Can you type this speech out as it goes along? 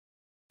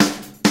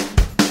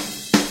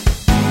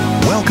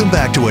Welcome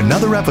back to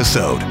another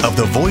episode of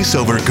the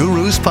Voiceover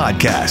Gurus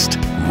podcast.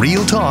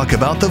 Real talk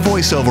about the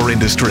voiceover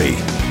industry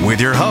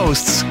with your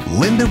hosts,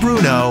 Linda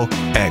Bruno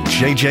and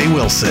JJ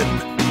Wilson.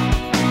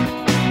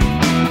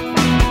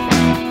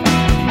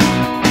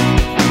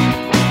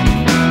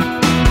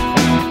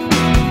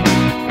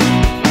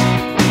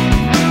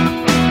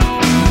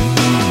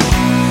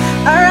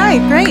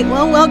 Great.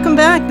 Well, welcome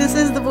back. This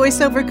is the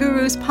Voiceover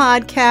Gurus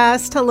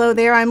podcast. Hello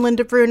there. I'm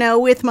Linda Bruno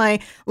with my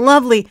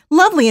lovely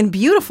and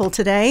beautiful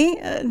today,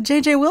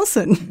 JJ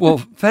Wilson. Well,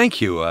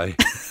 thank you.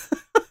 It's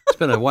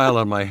been a while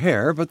on my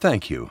hair, but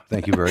thank you.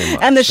 Thank you very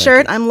much. And the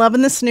shirt, I'm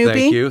loving the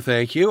Snoopy.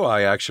 Thank you.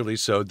 I actually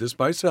sewed this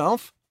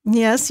myself.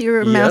 Yes,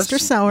 you're a master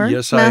sewer.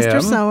 Yes, master I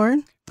am. Sewer.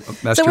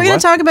 Master So we're going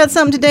to talk about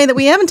something today that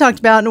we haven't talked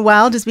about in a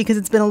while just because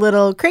it's been a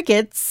little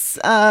crickets,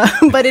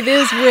 but it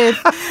is with...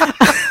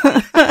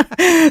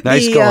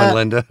 Nice going,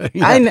 Linda.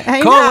 Yeah.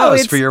 I Call know,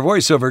 us for your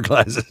voiceover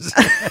classes.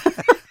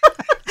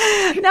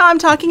 No, I'm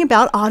talking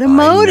about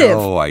automotive.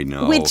 I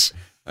know. Which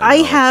I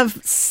have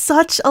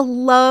such a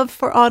love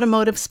for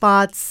automotive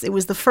spots. It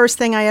was the first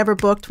thing I ever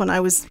booked when I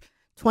was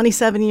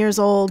 27 years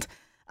old.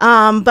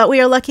 But we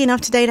are lucky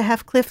enough today to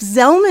have Cliff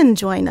Zellman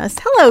join us.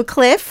 Hello,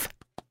 Cliff.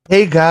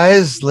 Hey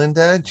guys,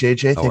 Linda,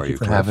 JJ, How thank are you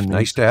for Cliff? having me.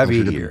 Nice to have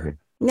you here.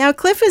 Now,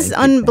 Cliff is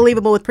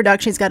unbelievable with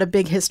production. He's got a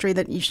big history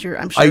that I'm sure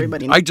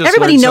everybody knows. I just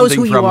everybody learned knows something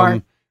who you from are.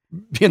 him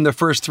in the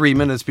first 3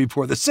 minutes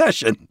before the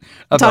session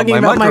about Talking my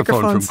about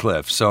microphone microphones. from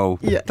Cliff. So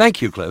Yeah.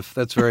 Thank you, Cliff.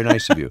 That's very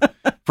nice of you.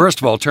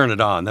 First of all, turn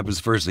it on. That was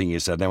the first thing you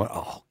said. And I went,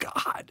 oh,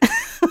 God.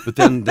 But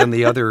then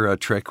the other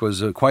trick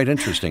was quite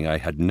interesting. I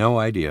had no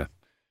idea.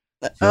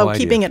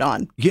 Keeping it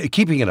on. Yeah,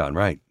 keeping it on,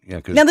 right. Yeah.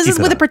 Now, this is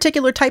with a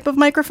particular type of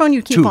microphone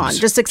you keep Tubes. on.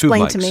 Just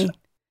explain to Tube me. mics.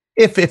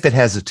 If it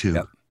has a tube.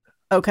 Yep.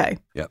 Okay.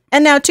 Yep.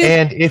 And now, tube.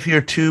 And if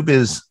your tube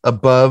is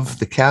above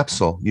the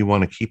capsule, you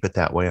want to keep it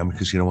that way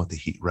because you don't want the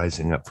heat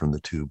rising up from the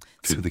tube.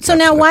 So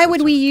now, why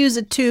would we use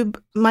a tube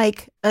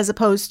mic as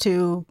opposed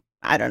to,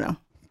 I don't know,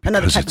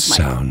 another type of mic?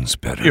 Sounds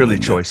better. Purely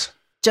choice.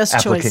 Just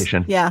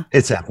application. choice. Yeah.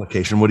 It's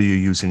application. What are you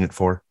using it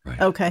for?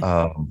 Right. Okay.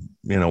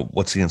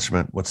 What's the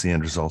instrument? What's the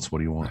end results? What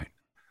do you want? Right.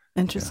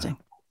 Interesting.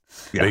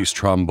 Yeah. Bass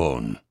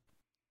trombone.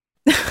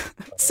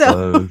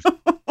 So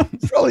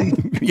Probably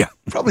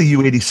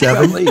U87.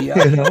 Probably,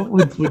 yeah.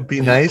 Would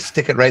be nice.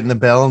 Stick it right in the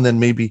bell, and then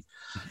maybe,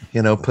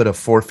 put a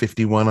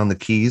 451 on the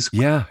keys.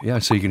 Yeah.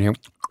 So you can hear.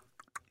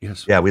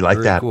 Yes. Yeah, we like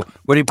Very that. Cool.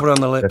 What do you put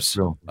on the lips? That's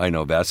cool. I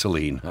know,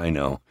 Vaseline. I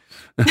know.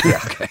 Yeah.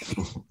 Okay.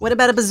 what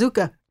about a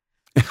bazooka?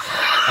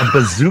 A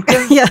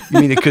bazooka? Yeah. You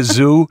mean a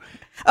kazoo?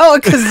 Oh, a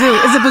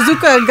kazoo. Is a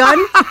bazooka a gun?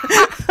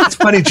 It's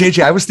funny,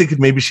 JJ. I was thinking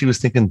maybe she was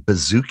thinking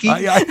bazooki,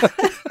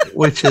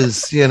 which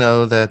is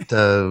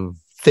that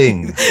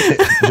thing.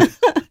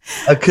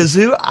 A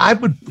kazoo.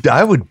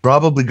 I would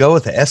probably go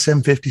with the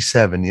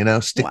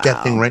SM57. Stick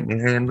that thing right in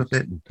your hand with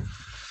it.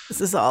 This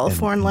is all a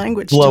foreign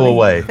language. Blow to me.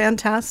 away.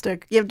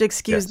 Fantastic. You have to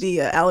excuse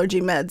the allergy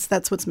meds.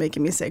 That's what's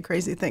making me say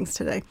crazy things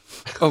today.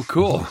 Oh,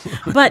 cool.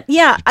 But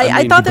yeah,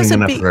 I thought this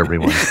would be for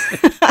everyone.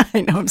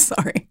 I know. I'm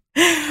sorry,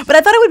 but I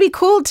thought it would be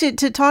cool to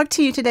talk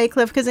to you today,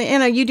 Cliff, because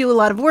you do a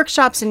lot of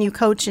workshops and you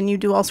coach and you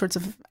do all sorts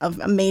of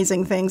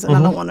amazing things, and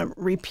I don't want to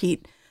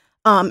repeat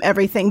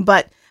everything,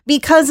 but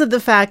because of the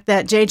fact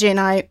that JJ and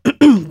I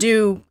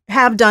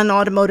have done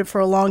automotive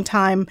for a long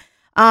time.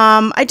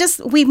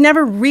 We've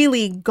never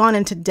really gone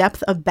into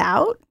depth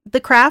about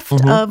the craft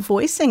of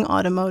voicing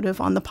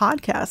automotive on the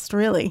podcast,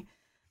 really.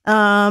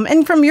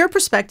 And from your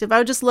perspective, I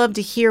would just love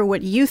to hear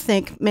what you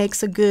think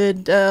makes a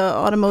good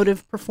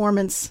automotive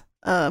performance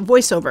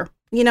voiceover.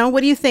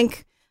 What do you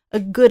think a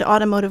good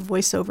automotive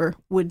voiceover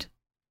would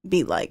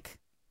be like?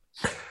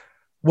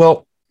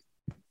 Well,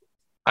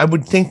 I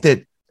would think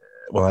that,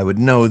 I would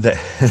know that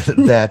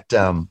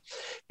that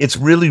it's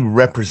really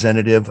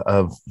representative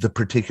of the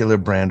particular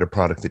brand or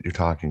product that you're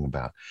talking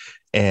about.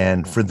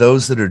 And for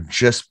those that are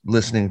just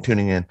listening,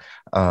 tuning in,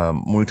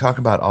 when we talk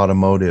about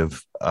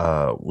automotive,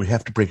 we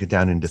have to break it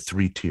down into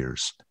 3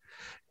 tiers.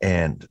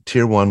 And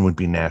tier 1 would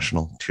be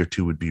national, tier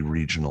 2 would be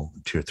regional,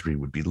 tier 3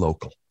 would be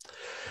local.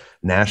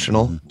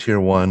 National, tier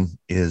 1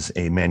 is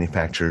a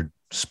manufactured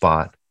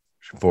spot,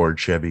 Ford,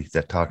 Chevy,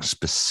 that talks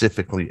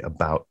specifically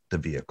about the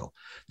vehicle.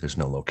 There's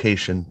no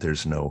location.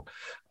 There's no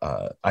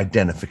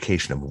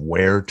identification of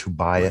where to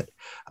buy it.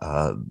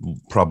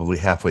 Probably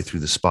halfway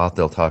through the spot,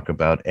 they'll talk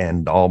about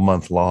and all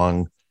month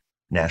long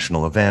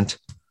national event.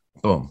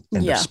 Boom.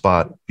 End of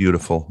spot.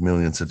 Beautiful.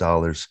 Millions of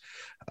dollars.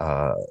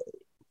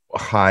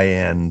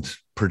 High-end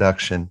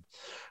production.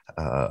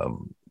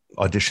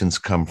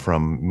 Auditions come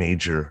from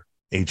major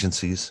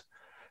agencies.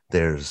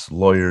 There's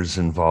lawyers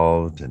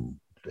involved and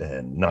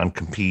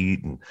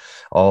non-compete and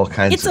all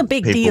kinds it's of a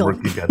big deal.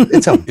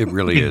 It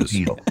really is.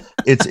 Deal.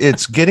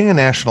 It's getting a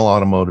national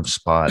automotive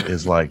spot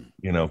is like,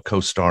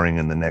 co-starring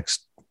in the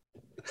next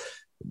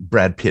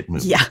Brad Pitt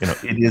movie. Yeah.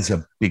 It is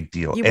a big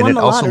deal. You And won it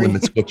the also lottery.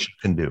 limits what you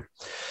can do.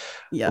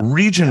 Yeah.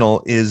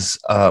 Regional is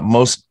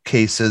most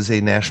cases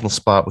a national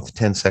spot with a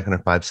 10-second or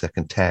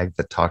 5-second tag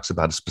that talks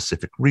about a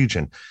specific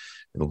region.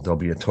 There'll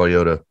be a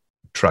Toyota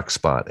truck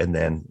spot, and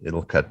then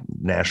it'll cut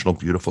national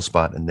beautiful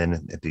spot, and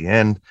then at the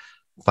end,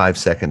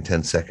 5-second,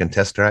 10-second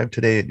test drive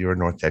today at your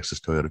North Texas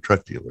Toyota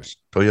truck dealers.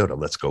 Toyota,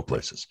 let's go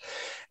places.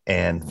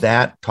 And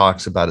that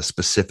talks about a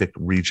specific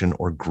region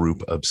or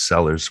group of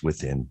sellers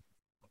within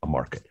a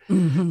market.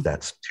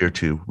 That's tier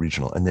 2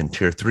 regional. And then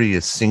tier 3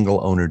 is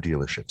single owner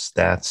dealerships.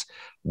 That's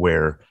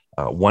where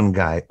one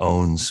guy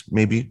owns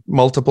maybe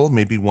multiple,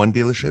 maybe one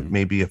dealership,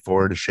 maybe a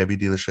Ford, a Chevy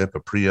dealership, a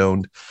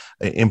pre-owned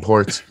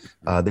imports.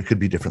 There could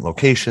be different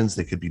locations.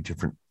 They could be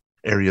different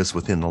areas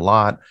within the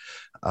lot.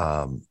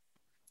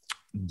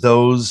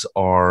 Those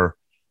are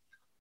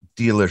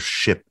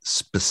dealership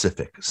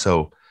specific.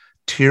 So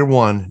tier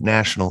 1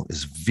 national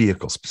is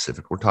vehicle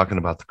specific. We're talking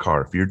about the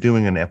car. If you're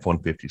doing an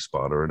F-150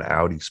 spot or an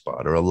Audi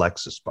spot or a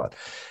Lexus spot,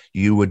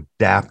 you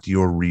adapt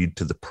your read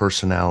to the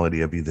personality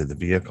of either the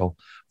vehicle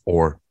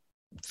or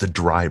the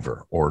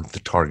driver or the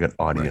target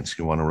audience. Right.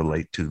 You want to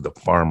relate to the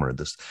farmer,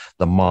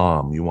 the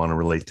mom. You want to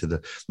relate to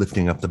the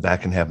lifting up the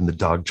back and having the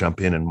dog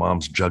jump in, and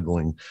mom's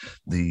juggling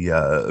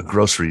the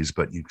groceries,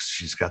 but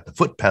she's got the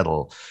foot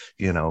pedal,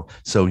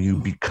 so you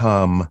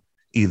become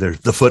either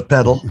the foot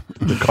pedal,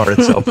 the car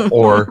itself,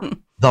 or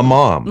the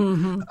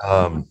mom.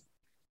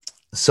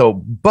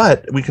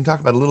 But we can talk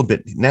about a little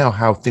bit now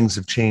how things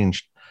have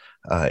changed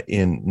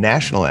in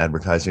national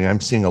advertising.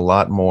 I'm seeing a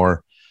lot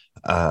more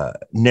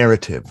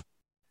narrative.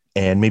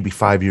 And maybe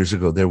 5 years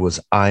ago, there was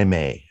I'm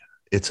a.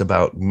 It's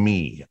about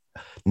me.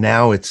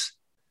 Now it's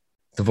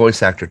the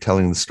voice actor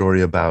telling the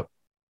story about,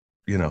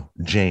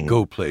 Jane.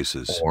 Go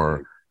places.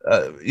 Or,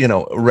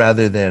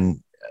 rather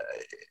than,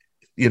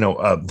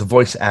 the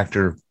voice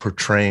actor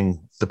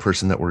portraying the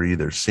person that we're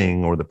either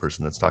seeing or the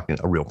person that's talking,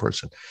 a real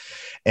person.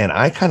 And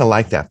I kind of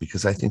like that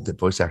because I think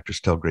that voice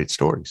actors tell great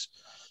stories.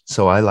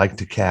 So I like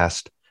to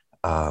cast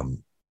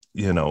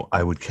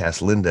I would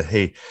cast Linda.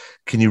 Hey,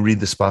 can you read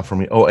the spot for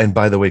me? Oh, and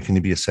by the way, can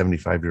you be a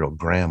 75-year-old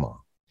grandma?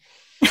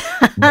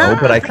 No,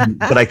 but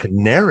I can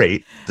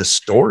narrate the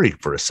story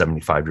for a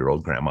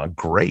 75-year-old grandma.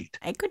 Great.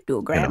 I could do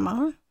a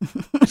grandma.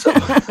 So,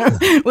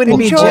 wouldn't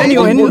be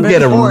genuine. We'll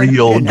get a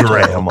real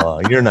grandma.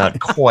 You're not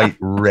quite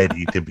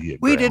ready to be a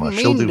grandma. We didn't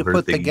mean to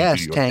put the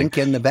gas tank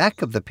in the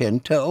back of the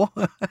Pinto.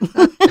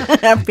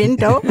 A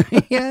Pinto?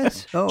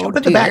 Yes. Oh, jump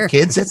in the back,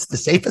 kids. It's the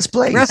safest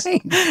place.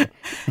 Right.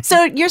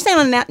 So you're saying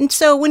on that.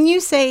 So when you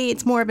say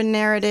it's more of a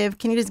narrative,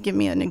 can you just give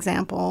me an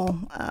example?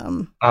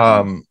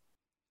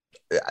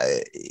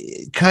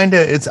 Kind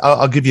of.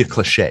 I'll give you a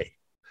cliche,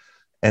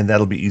 and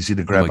that'll be easy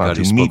to grab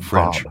onto. Meet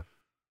Bob.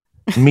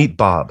 Meet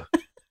Bob.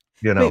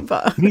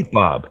 Meet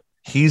Bob.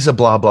 He's a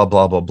blah blah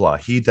blah blah blah.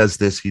 He does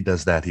this. He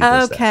does that. He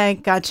does that. Okay,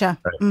 gotcha.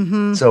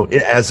 Right? So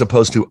as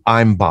opposed to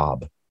I'm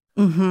Bob.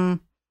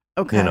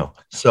 Okay.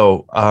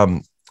 So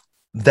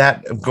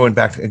that going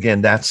back to,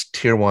 again, that's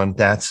tier 1.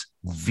 That's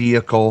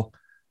vehicle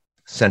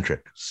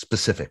centric,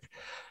 specific.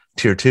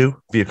 Tier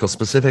 2, vehicle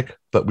specific,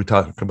 but we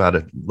talk about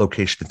a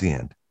location at the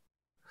end.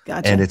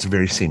 Gotcha. And it's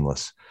very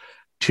seamless.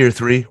 Tier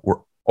 3,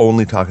 we're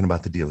only talking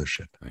about the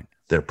dealership, right?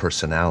 Their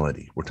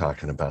personality. We're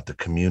talking about the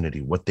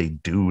community, what they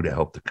do to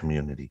help the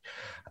community.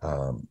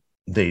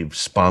 They've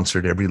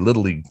sponsored every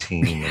little league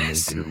team,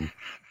 yes. And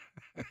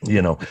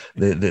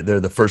they do, they're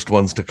the first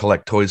ones to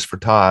collect toys for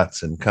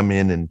tots and come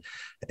in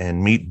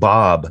and meet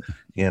Bob,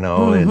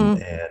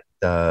 and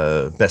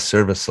best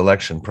service,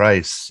 selection,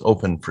 price,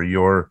 open for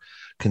your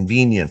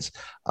convenience.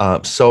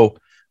 So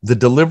the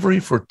delivery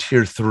for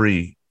tier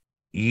 3,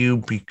 you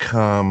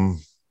become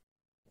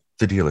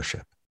the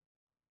dealership.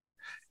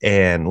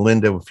 And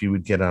Linda, if you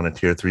would get on a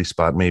tier 3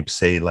 spot, maybe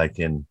say like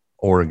in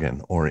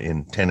Oregon or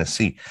in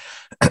Tennessee,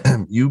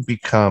 you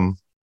become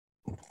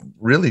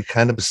really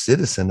kind of a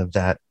citizen of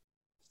that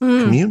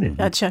community.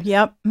 Gotcha.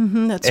 Yep.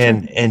 That's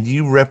true. And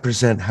you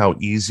represent how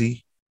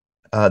easy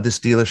this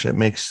dealership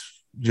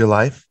makes your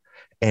life.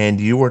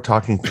 And you are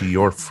talking to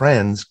your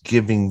friends,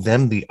 giving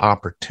them the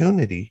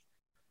opportunity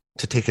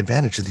to take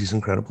advantage of these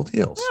incredible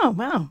deals. Oh,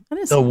 wow.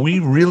 So we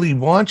really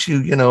want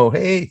you,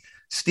 hey,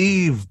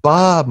 Steve,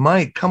 Bob,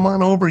 Mike, come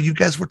on over. You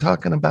guys were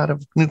talking about a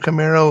new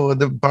Camaro,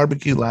 the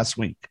barbecue last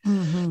week.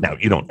 Now,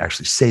 you don't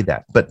actually say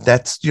that, but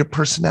that's your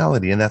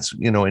personality. And that's,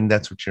 and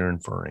that's what you're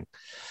inferring.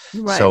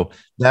 Right. So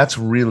that's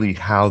really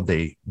how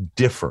they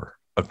differ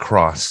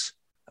across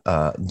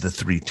the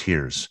 3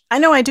 tiers. I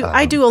know I do.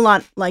 I do a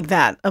lot like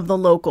that of the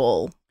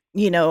local,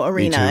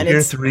 arena. And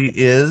tier 3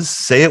 is,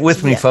 say it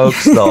with me,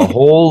 folks, the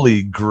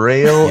holy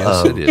grail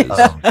of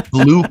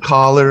blue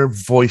collar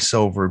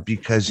voiceover,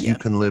 because you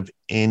can live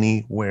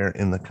anywhere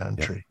in the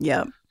country.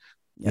 Yep.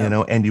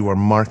 And you are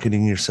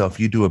marketing yourself.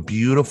 You do a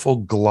beautiful,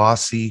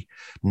 glossy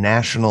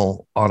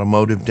national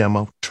automotive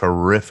demo.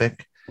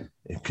 Terrific.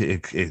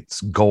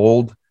 It's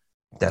gold.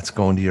 That's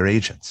going to your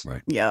agents.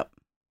 Right. Yep.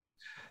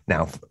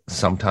 Now,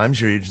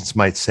 sometimes your agents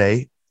might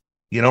say,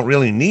 you don't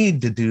really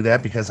need to do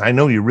that because I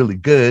know you're really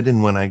good.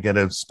 And when I get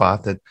a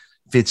spot that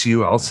fits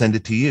you, I'll send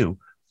it to you.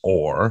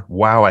 Or,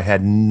 wow, I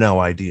had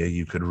no idea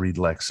you could read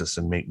Lexus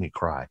and make me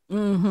cry.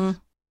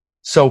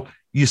 So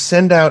you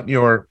send out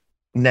your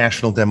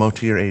national demo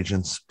to your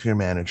agents, to your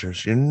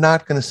managers. You're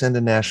not going to send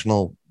a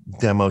national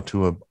demo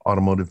to an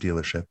automotive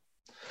dealership.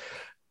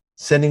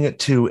 Sending it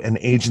to an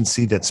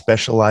agency that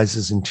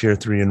specializes in tier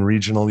 3 and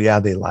regional. Yeah,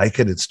 they like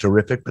it. It's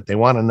terrific, but they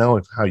want to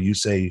know how you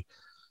say,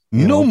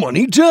 no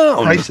money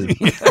down. Prices.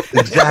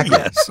 Exactly.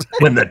 Yes.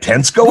 When the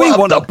tents go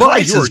up, the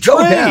prices go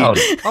down.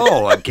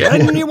 Oh,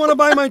 again? You want to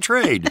buy my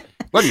trade?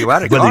 What are you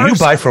out of Whether cars? you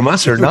buy from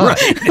us or not.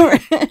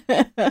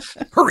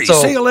 Hurry,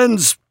 sale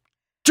ends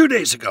 2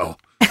 days ago.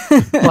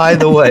 By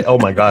the way, oh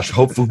my gosh,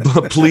 hopefully,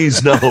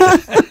 please no.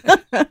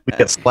 We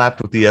get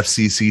slapped with the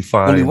FCC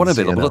fines. Only one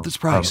available at this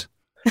price.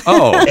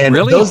 And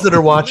really? Those that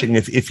are watching,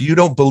 if you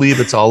don't believe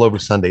it's all over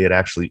Sunday, it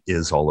actually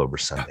is all over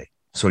Sunday.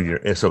 So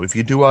if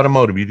you do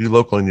automotive, you do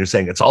local, and you're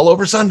saying it's all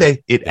over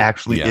Sunday, it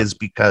actually is,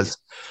 because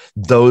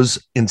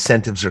those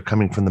incentives are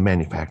coming from the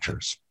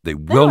manufacturers. They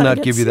will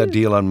not give you that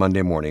deal on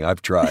Monday morning.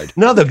 I've tried.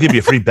 No, they'll give you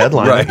a free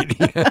bedline. Right.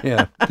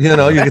 Yeah. You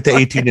get the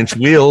 18-inch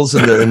wheels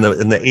and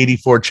the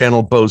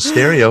 84-channel Bose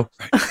stereo,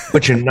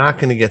 but you're not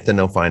going to get the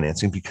no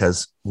financing,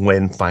 because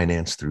when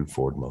financed through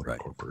Ford Motor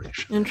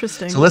Corporation.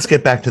 Interesting. So let's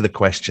get back to the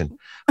question.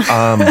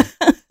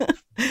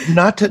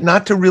 Not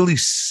to really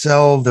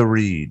sell the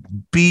read,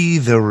 be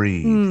the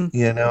read.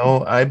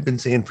 I've been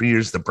saying for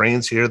years, the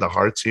brain's here, the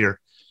heart's here,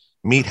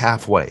 meet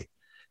halfway.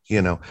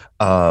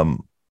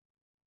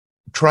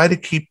 Try to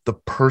keep the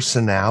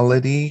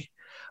personality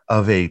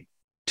of a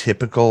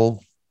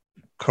typical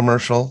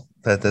commercial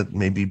that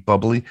may be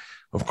bubbly.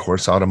 Of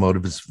course,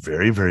 automotive is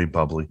very, very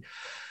bubbly,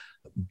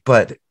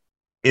 but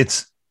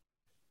it's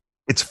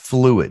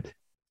fluid.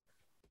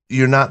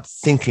 You're not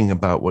thinking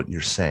about what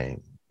you're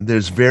saying.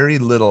 There's very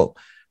little.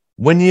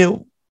 When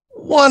you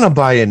want to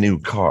buy a new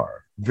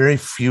car, very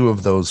few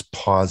of those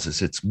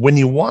pauses. It's when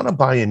you want to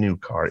buy a new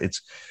car,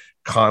 it's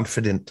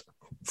confident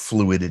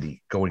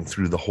fluidity going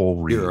through the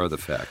whole read. Here are the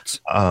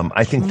facts.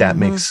 I think that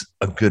makes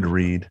a good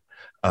read.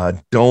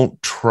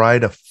 Don't try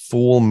to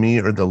fool me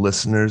or the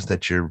listeners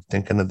that you're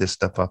thinking of this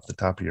stuff off the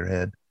top of your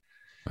head.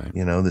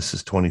 Right. This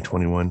is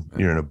 2021. Right.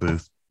 You're in a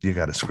booth. You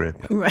got a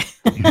script. Right.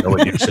 You know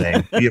what you're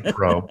saying. Be a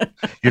pro.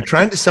 You're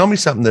trying to sell me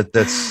something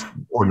that's,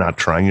 or not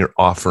trying, you're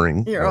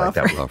offering. You're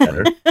offering. That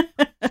better.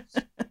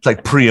 It's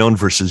like pre-owned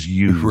versus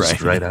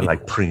used, right? I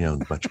like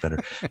pre-owned much better.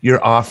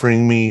 You're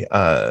offering me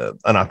an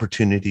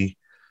opportunity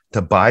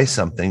to buy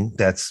something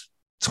that's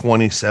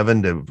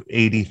 $27,000 to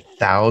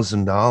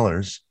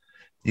 $80,000.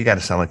 You got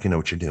to sound like you know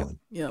what you're doing.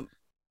 Yep.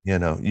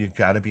 You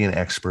got to be an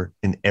expert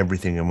in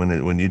everything. And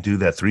when you do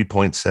that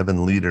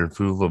 3.7 liter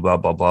blah,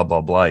 blah, blah,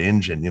 blah, blah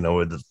engine,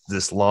 with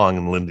this long,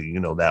 and Linda,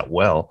 that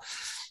well,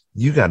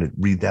 you got to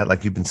read that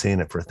like you've been saying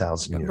it for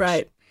 1,000 years.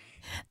 Right.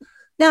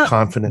 Now,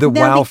 confident. The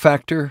wow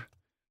factor.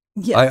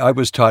 Yeah. I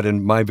was taught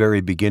in my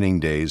very beginning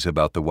days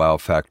about the wow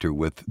factor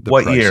with the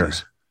what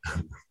prices.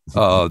 Year?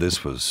 Oh,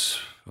 this was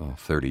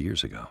 30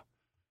 years ago.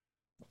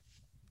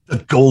 The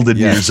golden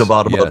years of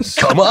automotive. Yes.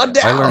 Come on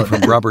down. I learned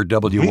from Robert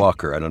W.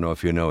 Walker. I don't know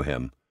if you know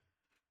him.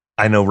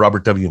 I know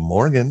Robert W.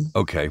 Morgan.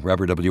 Okay.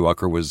 Robert W.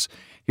 Walker was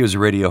a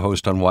radio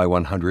host on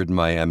Y100 in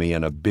Miami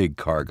and a big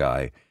car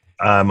guy.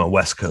 I'm a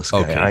West Coast guy.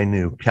 Okay. I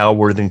knew Cal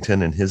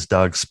Worthington and his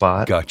dog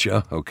Spot.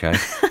 Gotcha. Okay.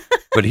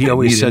 But he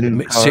always said,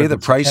 say the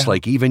price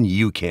like even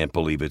you can't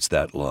believe it's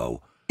that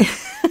low.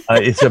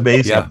 It's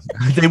amazing. Yeah.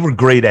 They were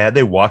great at.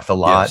 They walked the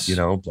lot, yes.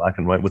 Black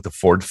and white with the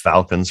Ford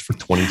Falcons for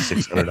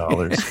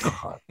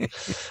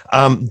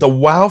 $2,600. The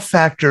wow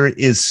factor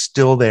is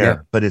still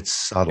there, but it's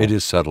subtle. It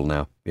is subtle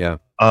now. Yeah.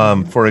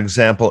 For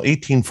example,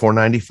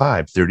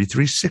 18,495,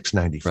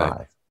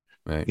 33,695.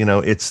 Right.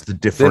 It's the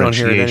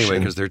differentiation. They don't hear it anyway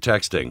because they're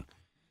texting.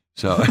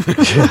 So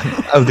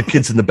the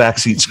kids in the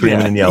backseat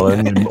screaming and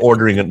yelling and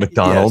ordering at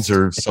McDonald's,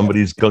 or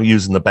somebody's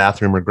using the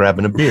bathroom or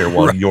grabbing a beer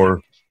while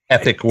your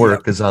epic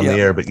work is on the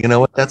air. But you know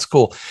what? That's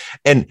cool.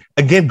 And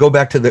again, go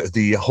back to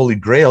the Holy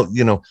Grail,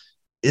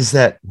 is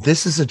that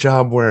this is a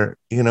job where,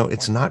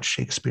 it's not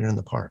Shakespeare in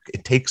the Park.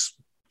 It takes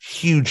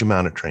huge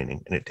amount of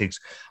training and it takes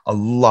a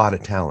lot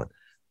of talent,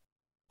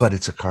 but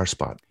it's a car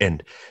spot.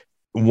 And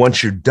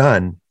once you're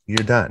done, you're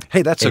done.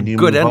 Hey, that's a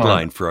good end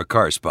line for a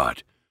car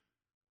spot.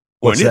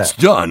 When it's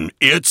done,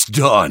 it's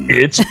done.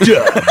 It's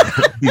done.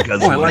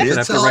 Because I like it. I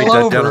have to write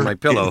that down on my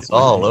pillow. It's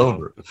all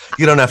over.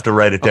 You don't have to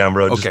write it down,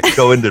 bro. Okay. Just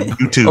go into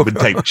YouTube and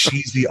type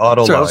cheesy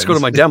auto lines. Let's go to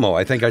my demo.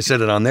 I think I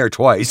said it on there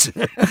twice.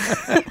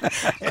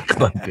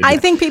 I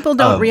think people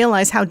don't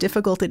realize how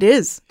difficult it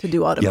is to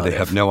do automotive. Yeah, they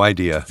have no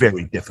idea. It's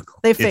very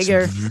difficult. They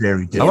figure. It's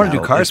very difficult. I want to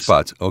do car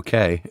spots.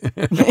 Okay.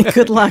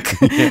 Good luck.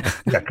 Good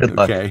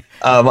luck. Okay.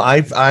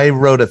 I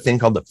wrote a thing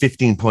called the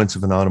 15 Points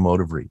of an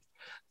Automotive Read.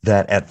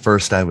 That at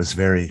first I was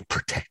very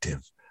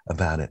protective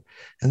about it.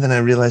 And then I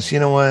realized, you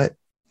know what?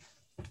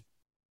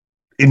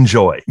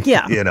 Enjoy.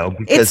 Yeah.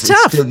 Because it's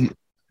tough.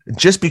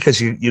 Just because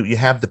you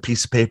have the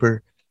piece of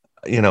paper,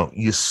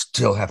 you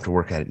still have to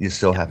work at it. You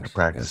still have to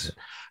practice it.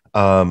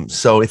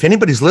 So if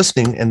anybody's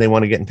listening and they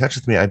want to get in touch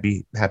with me, I'd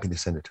be happy to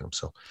send it to them.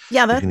 So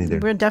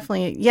we're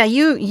definitely,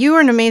 you are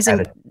an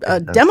amazing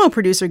demo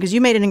producer, because you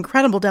made an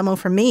incredible demo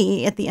for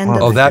me at the end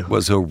of that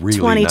was a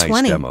really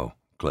nice demo.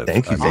 Cliff.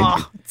 Thank you.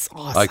 It's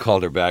awesome. I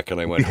called her back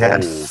and I went, We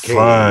had okay,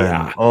 fun.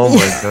 yeah. Oh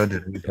my God,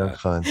 did we have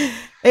fun?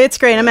 It's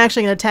great. I'm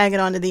actually going to tag it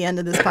on to the end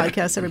of this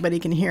podcast so everybody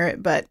can hear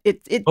it. But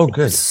it's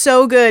good.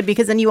 so good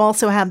because then you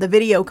also have the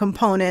video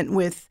component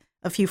with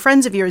a few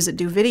friends of yours that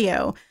do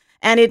video.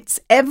 And it's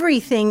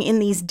everything in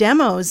these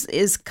demos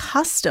is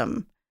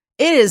custom.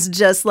 It is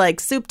just like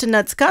soup to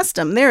nuts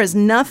custom. There is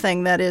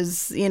nothing that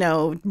is,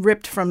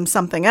 ripped from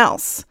something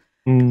else.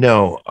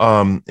 No.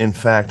 In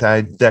fact,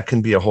 that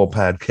can be a whole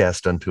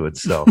podcast unto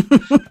itself.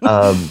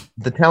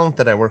 The talent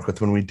that I work with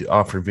when we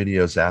offer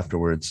videos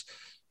afterwards,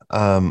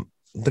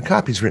 the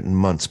copy's written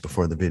months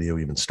before the video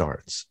even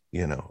starts,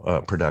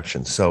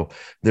 production. So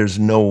there's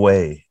no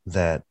way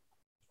that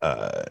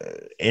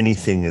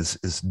anything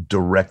is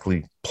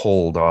directly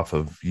pulled off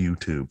of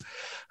YouTube.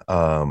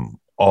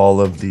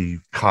 All of the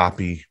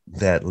copy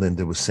that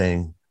Linda was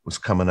saying was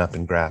coming up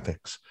in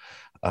graphics,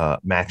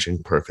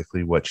 matching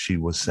perfectly what she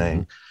was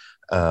saying.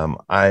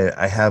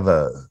 I have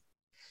a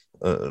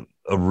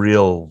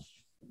real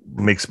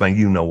makes my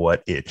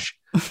what itch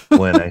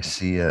when I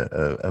see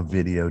a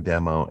video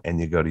demo and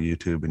you go to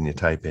YouTube and you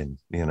type in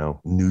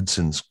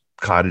Knudsen's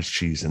cottage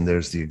cheese and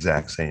there's the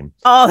exact same.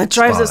 Oh, that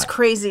drives us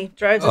crazy.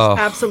 Drives us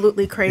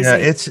absolutely crazy. Yeah,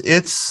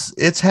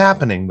 it's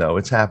happening though.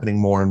 It's happening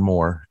more and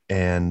more.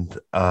 And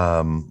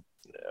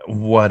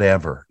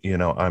whatever,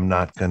 I'm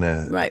not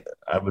gonna. Right.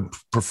 I would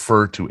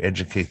prefer to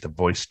educate the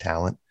voice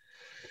talent,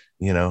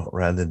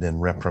 rather than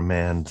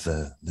reprimand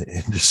the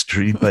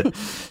industry. But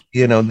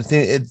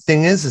the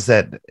thing is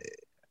that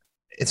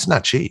it's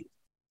not cheap,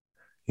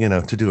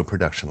 to do a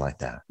production like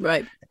that.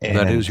 Right. And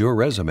that is your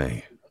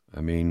resume.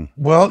 I mean,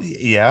 well,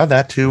 yeah,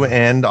 that too,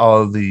 and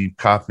all of the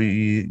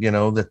copy,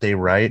 that they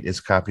write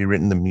is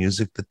copywritten. The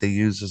music that they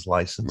use is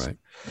licensed. Right.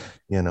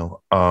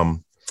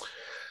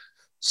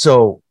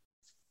 So.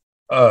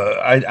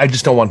 I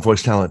just don't want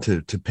voice talent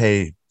to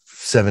pay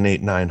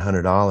 $700, $800,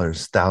 $900,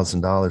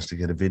 $1,000 to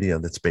get a video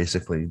that's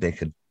basically they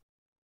could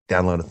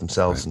download it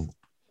themselves and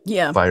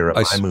fire up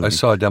iMovie. I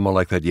saw a demo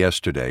like that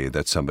yesterday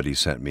that somebody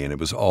sent me, and it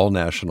was all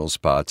national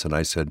spots. And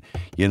I said,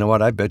 you know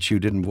what? I bet you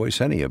didn't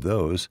voice any of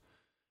those.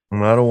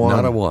 Not a one.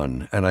 Not a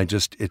one. And I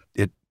just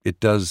it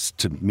does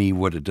to me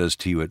what it does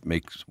to you. It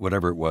makes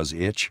whatever it was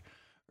itch.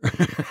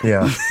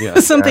 Yeah.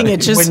 Something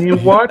itches. When you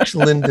watch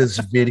Linda's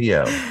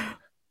video,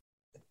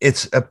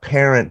 it's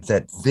apparent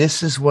that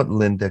this is what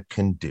Linda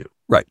can do.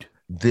 Right.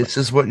 This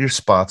is what your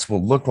spots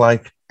will look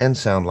like and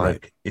sound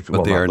like. Right. If it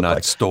but they are not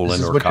like. stolen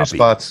this is or what copied. Your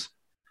spots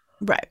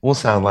right. will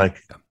sound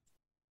like,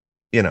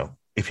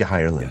 if you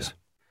hire Linda. Yes.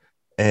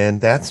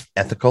 And that's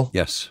ethical.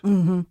 Yes.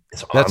 Mm-hmm.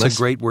 It's that's honest. a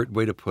great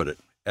way to put it.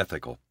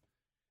 Ethical.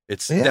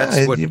 That's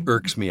what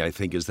irks me, I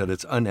think, is that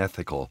it's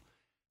unethical.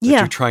 That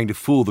you're trying to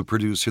fool the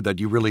producer that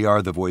you really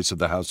are the voice of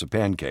the House of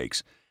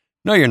Pancakes.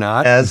 No, you're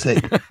not.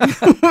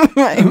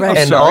 Right.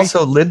 And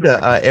also,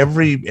 Linda,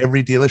 every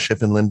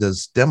dealership in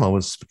Linda's demo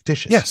was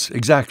fictitious. Yes,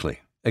 exactly.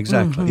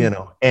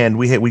 Mm-hmm. And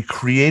we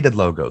created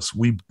logos.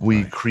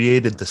 We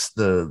created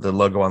the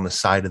logo on the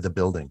side of the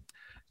building.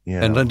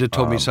 And Linda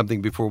told me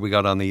something before we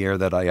got on the air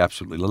that I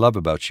absolutely love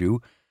about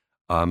you.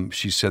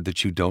 She said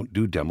that you don't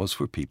do demos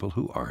for people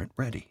who aren't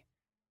ready.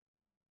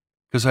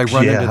 Because I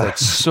run into that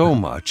so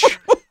much.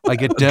 I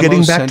get demos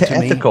getting back sent to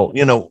ethical,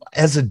 me.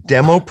 As a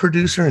demo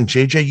producer, and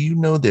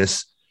JJ,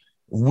 this,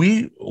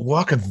 we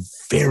walk a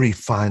very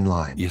fine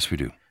line. Yes, we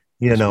do.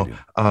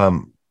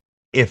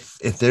 If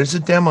there's a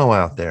demo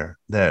out there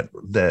that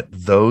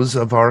those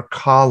of our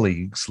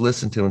colleagues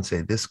listen to and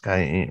say, this guy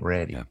ain't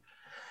ready,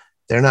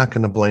 they're not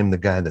going to blame the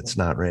guy that's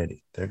not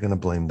ready. They're going to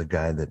blame the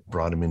guy that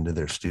brought him into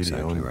their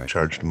studio and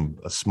charged him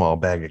a small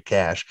bag of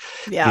cash,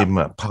 gave him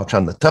a pouch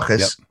on the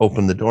tuchus,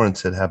 opened the door and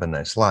said, have a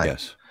nice life.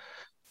 Yes.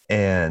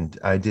 And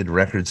I did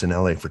records in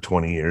LA for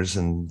 20 years.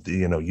 And,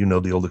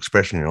 the old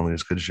expression, you're only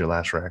as good as your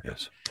last record.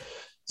 Yes.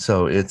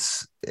 So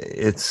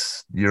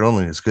you're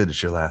only as good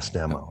as your last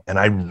demo. And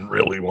I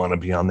really want to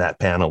be on that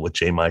panel with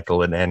J.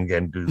 Michael and Ann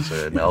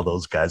Ganguza and all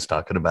those guys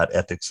talking about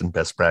ethics and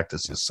best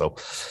practices. So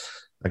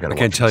I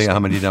can't tell you how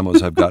many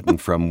demos I've gotten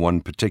from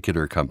one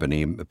particular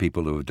company,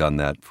 people who have done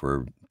that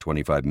for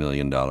 $25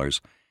 million.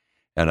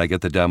 And I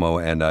get the demo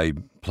and I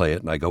play it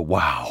and I go,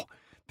 wow.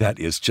 That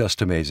is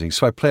just amazing.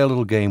 So I play a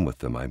little game with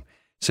them. I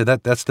say,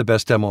 that's the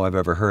best demo I've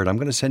ever heard. I'm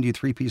going to send you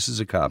 3 pieces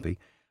of copy.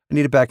 I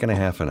need it back in a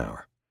half an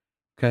hour.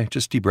 Okay,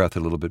 just deep breath a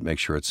little bit, make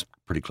sure it's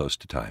pretty close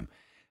to time.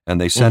 And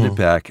they send it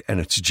back,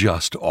 and it's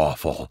just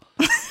awful.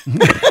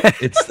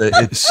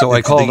 So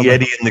I called the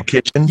Yeti in the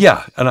kitchen?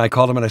 Yeah, and I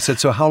called him and I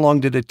said, so how long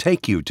did it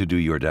take you to do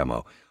your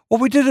demo? Well,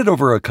 we did it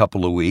over a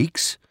couple of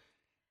weeks.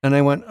 And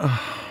I went,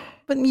 oh.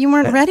 But you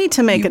weren't ready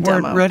to make a demo.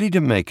 You weren't ready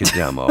to make a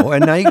demo,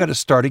 and now you got to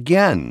start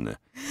again.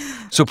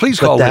 So please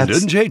call Linda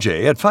and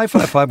JJ at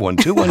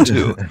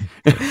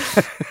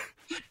 555-1212.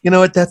 You know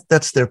what?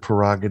 That's their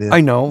prerogative.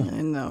 I know.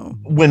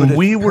 When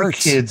we were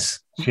kids,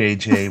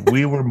 JJ,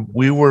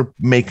 we were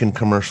making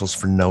commercials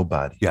for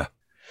nobody. Yeah.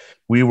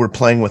 We were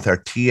playing with our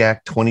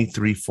TAC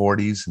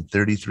 2340s and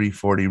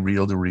 3340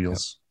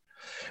 reel-to-reels.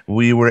 Yep.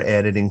 We were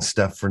editing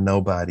stuff for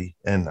nobody,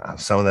 and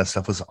some of that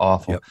stuff was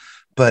awful. Yep.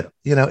 But,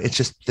 it's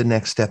just the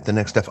next step.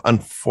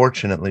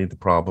 Unfortunately, the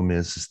problem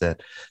is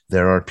that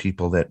there are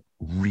people that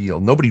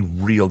nobody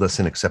reeled us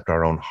in except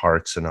our own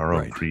hearts and our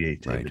own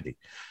creativity. Right.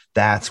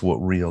 That's what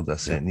reeled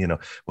us in.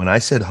 When I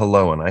said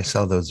hello and I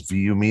saw those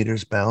VU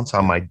meters bounce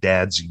on my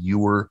dad's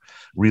Ewer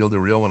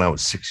reel-to-reel when I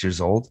was 6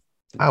 years old,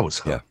 I was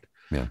hooked.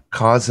 Yeah.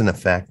 Cause and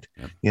effect,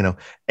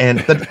 and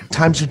the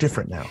times are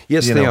different now.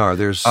 Yes, they are.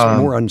 There's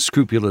more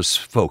unscrupulous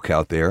folk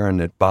out there, and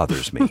it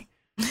bothers me.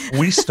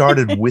 We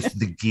started with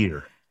the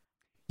gear.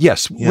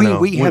 Yes,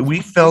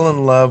 we fell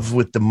in love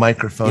with the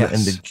microphone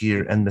and the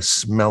gear and the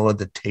smell of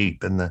the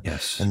tape and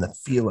the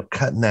feel of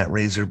cutting that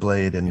razor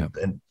blade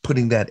and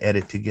putting that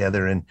edit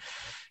together and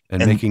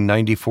making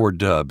 94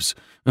 dubs.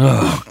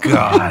 Oh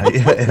God!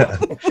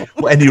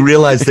 And you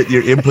realize that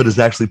your input is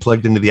actually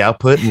plugged into the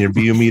output, and your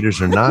VU meters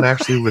are not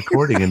actually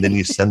recording, and then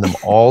you send them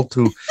all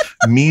to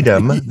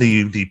Meedum,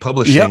 the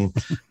publishing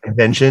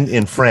convention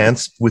in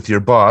France, with your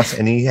boss,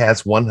 and he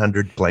has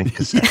 100 blank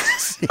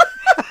cassettes.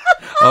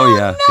 Oh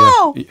yeah.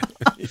 No. Yeah.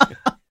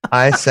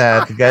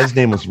 The guy's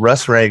name was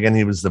Russ Reagan.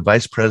 He was the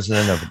vice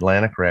president of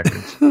Atlantic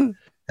Records. And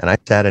I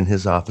sat in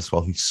his office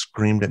while he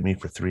screamed at me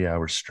for 3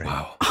 hours straight.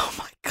 Wow. Oh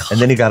my God. And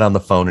then he got on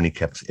the phone and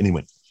he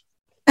went,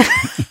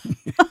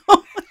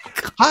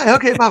 hi,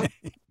 okay, Bob.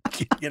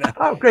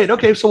 Oh, great.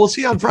 Okay, so we'll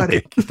see you on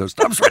Friday. Get those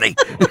dubs ready.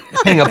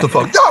 Hang up the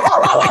phone.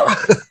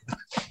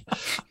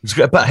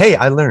 But hey,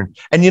 I learned.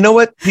 And you know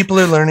what? People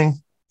are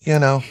learning.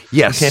 Yes.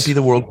 You can't be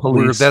the world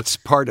police. That's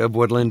part of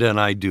what Linda and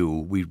I do.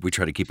 We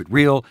try to keep it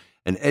real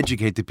and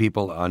educate the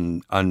people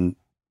on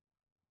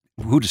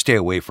who to stay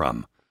away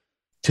from.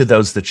 To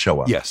those that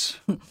show up. Yes.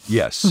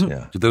 Yeah.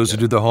 To those who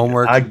do the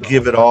homework. I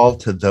give it all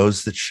to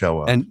those that show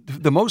up. And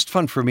the most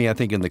fun for me, I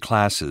think, in the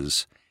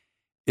classes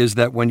is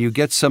that when you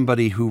get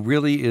somebody who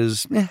really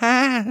is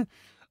a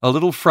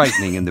little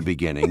frightening in the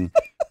beginning,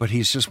 but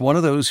he's just one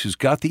of those who's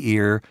got the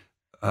ear.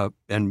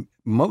 And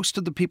most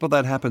of the people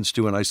that happens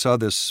to, and I saw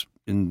this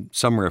in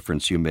some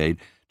reference you made,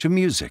 to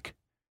music.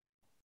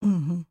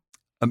 Mm-hmm.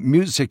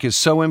 Music is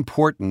so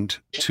important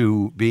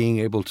to being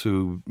able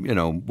to,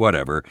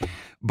 whatever.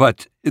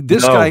 But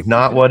this guy...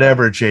 not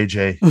whatever,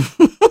 JJ.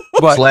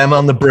 But, slam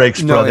on the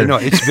brakes, brother. No,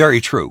 it's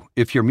very true.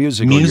 If you're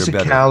musical, you're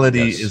better.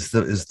 Musicality is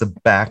the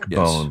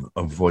backbone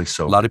of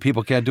voiceover. A lot of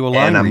people can't do a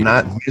line reading.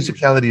 And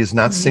musicality is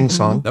not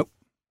sing-song. Nope.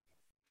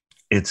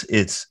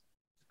 It's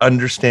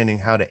understanding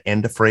how to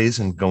end a phrase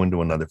and go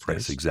into another phrase.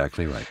 That's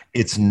exactly right.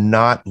 It's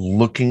not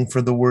looking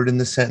for the word in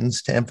the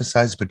sentence to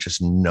emphasize, but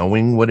just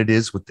knowing what it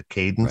is with the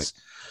cadence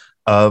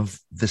of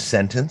the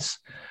sentence.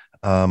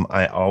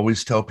 I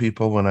always tell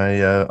people when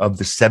of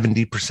the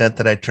 70%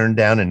 that I turned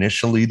down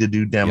initially to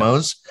do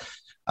demos,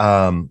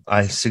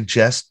 I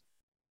suggest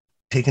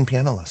taking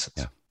piano lessons.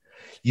 Yeah.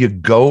 You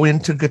go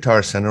into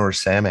Guitar Center or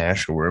Sam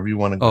Ash or wherever you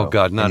want to go. Oh,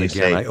 God, not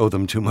again. I owe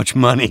them too much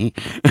money.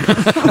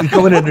 You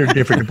go in under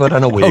different, put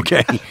on a wig.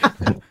 Okay.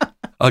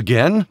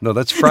 Again? No,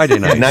 that's Friday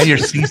night. Now you're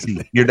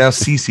Cece. You're now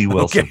Cece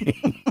Wilson.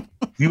 Okay.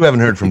 You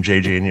haven't heard from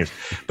JJ in years.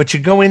 But you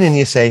go in and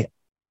you say,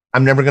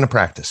 I'm never going to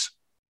practice.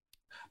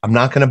 I'm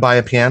not going to buy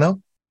a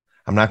piano.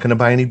 I'm not going to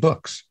buy any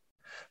books.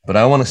 But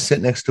I want to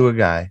sit next to a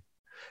guy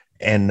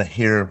and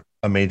hear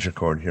a major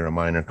chord, hear a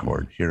minor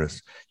chord, hear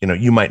us.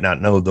 You might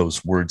not know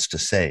those words to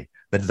say,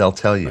 but they'll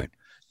tell you. Right.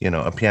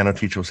 A piano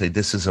teacher will say,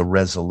 this is a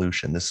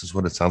resolution. This is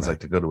what it sounds like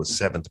to go to a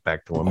seventh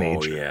back to a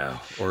major. Oh, yeah.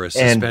 Or a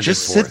suspended and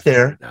just fourth. Sit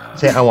there,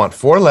 say, I want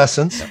 4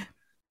 lessons,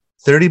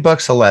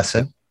 $30 a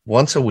lesson,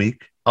 once a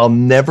week. I'll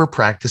never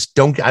practice.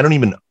 I don't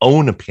even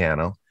own a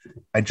piano.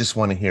 I just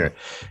want to hear it.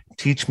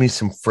 Teach me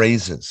some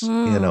phrases.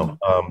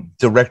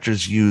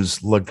 Directors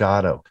use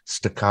legato,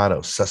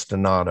 staccato,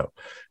 sostinato.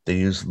 They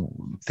use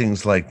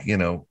things like,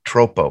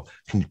 troppo.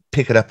 Can you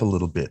pick it up a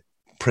little bit?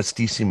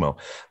 Prestissimo.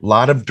 A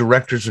lot of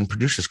directors and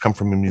producers come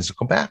from a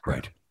musical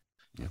background. Right.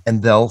 Yeah.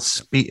 And they'll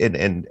speak.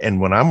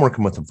 And when I'm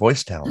working with a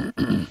voice talent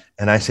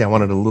and I say I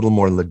wanted a little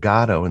more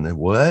legato, and then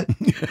what?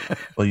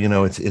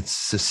 Well, it's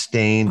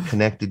sustained,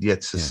 connected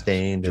yet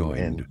sustained,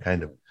 and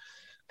kind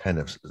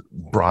of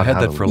brought out.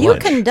 That for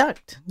lunch.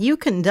 You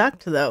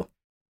conduct though.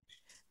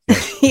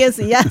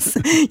 Yes.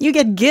 You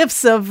get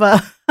gifts of.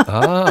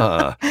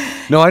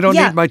 No, I don't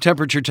need my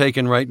temperature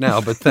taken right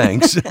now, but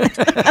thanks.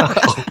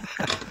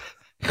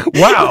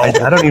 Wow.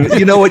 I don't even,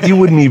 you know what? You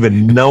wouldn't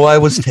even know I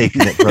was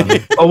taking it, brother.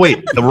 Oh,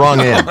 wait, the wrong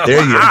end.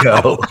 There you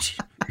go.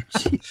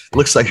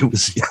 Looks like it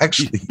was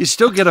actually. You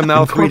still get a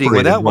mouth reading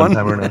with that one.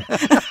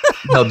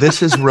 No,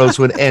 this is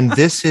rosewood and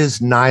this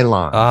is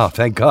nylon. Oh,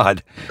 thank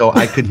God. So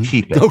I could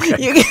keep it.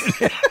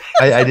 Okay.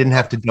 I didn't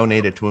have to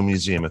donate it to a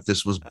museum. If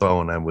this was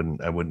bone, I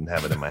wouldn't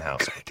have it in my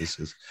house. But this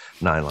is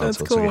nylon. That's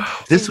so cool.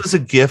 This was a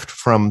gift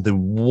from the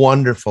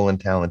wonderful and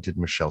talented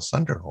Michelle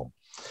Sunderholm.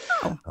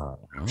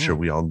 I'm sure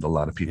a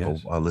lot of people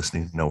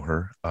listening know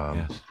her.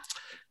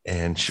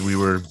 And we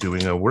were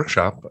doing a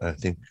workshop. I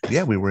think,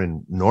 we were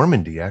in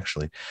Normandy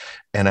actually.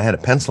 And I had a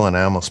pencil and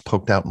I almost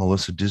poked out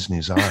Melissa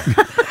Disney's eye.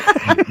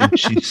 And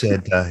she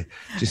says,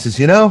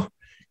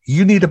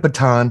 you need a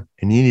baton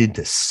and you need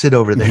to sit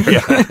over there.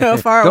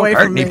 Far Don't away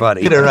hurt from me.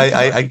 anybody.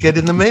 I get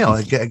in the mail.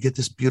 I get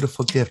this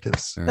beautiful gift.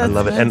 I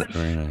love it.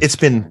 And it's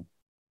been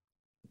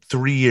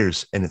 3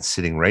 years and it's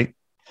sitting right.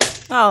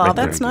 Oh, right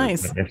that's there,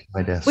 nice. right next to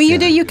my desk. Well,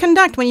 you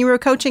conduct when you were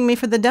coaching me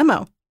for the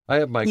demo. I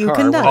have my You car.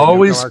 conduct.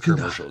 Always car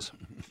commercials.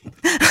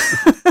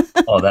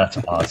 Oh, that's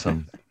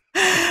awesome.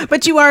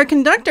 But you are a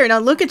conductor. Now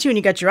look at you, and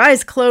you got your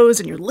eyes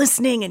closed, and you're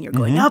listening, and you're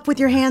going up with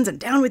your hands and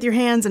down with your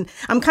hands. And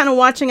I'm kind of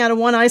watching out of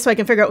one eye so I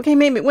can figure out, okay,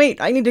 maybe wait,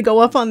 I need to go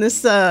up on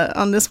this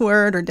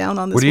word or down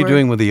on this word. What are you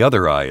doing with the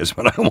other eye is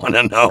what I want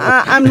to know.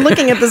 I'm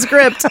looking at the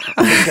script.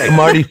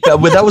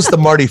 That was the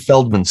Marty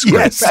Feldman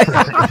script. Yes.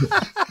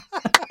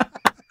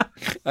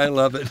 I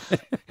love it.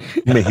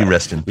 May he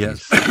rest in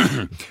peace.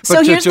 Yes. So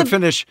But here's to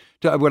finish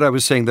what I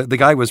was saying, the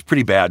guy was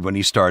pretty bad when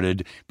he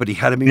started, but he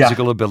had a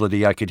musical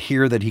ability. I could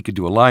hear that he could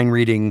do a line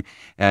reading,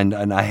 and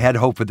I had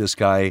hope for this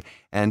guy,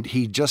 and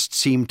he just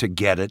seemed to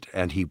get it,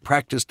 and he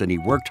practiced and he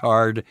worked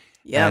hard,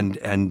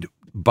 and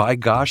by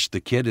gosh,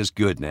 the kid is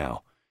good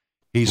now.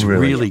 He's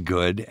really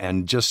good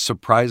and just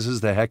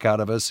surprises the heck out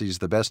of us. He's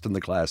the best in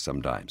the class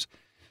sometimes.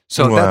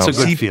 So that's a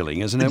good feeling,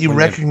 isn't it? You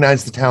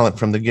recognize the talent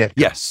from the get.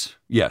 Yes.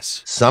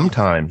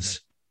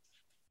 Sometimes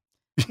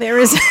there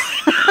is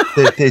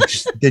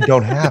they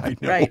don't have it.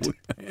 right.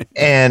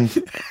 And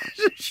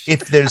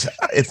if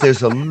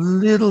there's a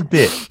little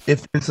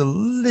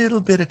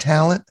bit of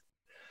talent,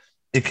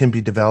 it can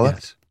be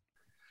developed. Yes.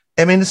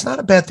 I mean, it's not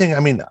a bad thing. I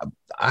mean,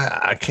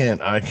 I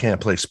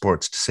can't play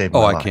sports to save my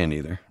life. I can't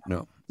either.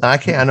 No. I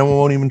can't. I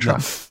won't even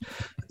try.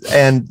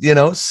 And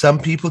some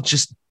people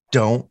just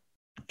don't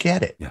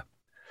get it. Yeah.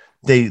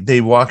 They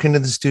walk into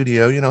the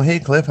studio, hey,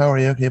 Cliff, how are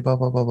you? Okay, blah,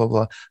 blah, blah, blah,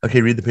 blah.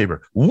 Okay, read the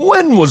paper.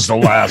 When was the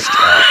last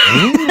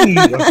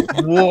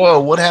time? Whoa,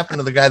 what happened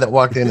to the guy that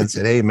walked in and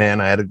said, hey,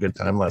 man, I had a good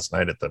time last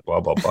night at the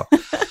blah, blah, blah.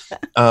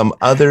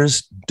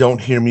 Others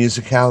don't hear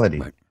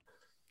musicality. Right.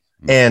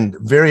 And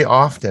very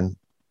often,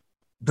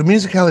 the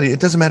musicality, it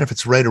doesn't matter if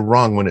it's right or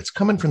wrong. When it's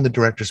coming from the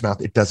director's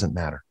mouth, it doesn't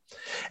matter.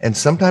 And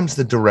sometimes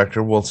the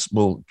director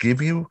will give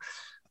you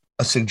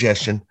a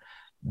suggestion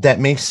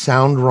that may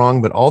sound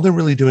wrong, but all they're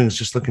really doing is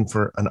just looking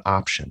for an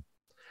option.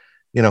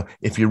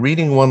 If you're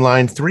reading one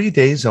line, 3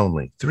 days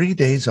only, 3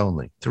 days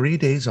only, 3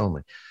 days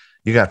only,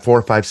 you got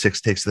 4, 5,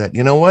 6 takes of that.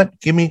 You know what?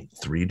 Give me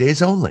 3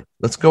 days only.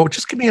 Let's go.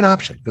 Just give me an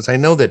option. Because I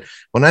know that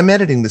when I'm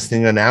editing this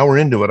thing an hour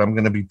into it, I'm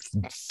going to be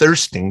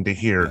thirsting to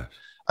hear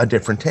a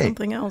different take.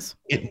 Something else.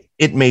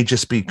 It may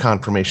just be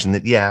confirmation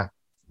that,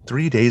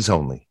 3 days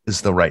only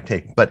is the right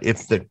take. But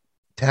if the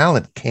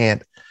talent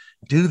can't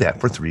do that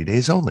for 3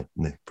 days only,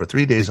 for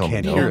 3 days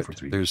only, Can't hear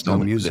it. There's no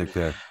music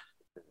there.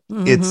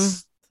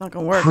 It's not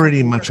gonna work.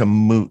 Pretty much a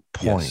moot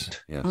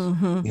point. Yes.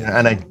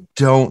 And I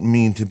don't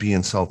mean to be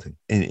insulting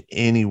in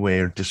any way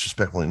or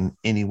disrespectful in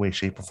any way,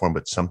 shape, or form,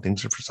 but some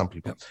things are for some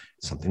people.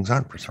 Some things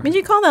aren't for some Would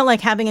you call that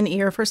like having an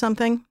ear for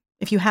something?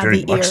 If you have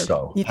Very the ear, much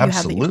so. if you have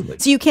Absolutely. the ear.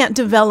 So you can't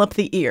develop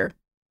the ear.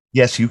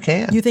 Yes, you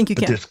can. You think you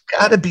but can? There's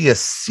got to be a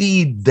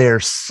seed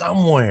there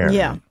somewhere.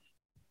 Yeah.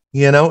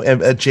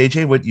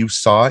 JJ, what you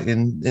saw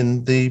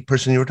in the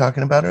person you were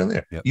talking about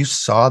earlier, you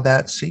saw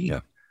that seed.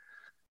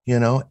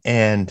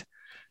 And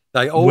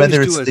I always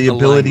whether it's the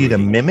ability to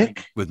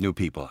mimic with new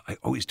people, I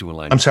always do a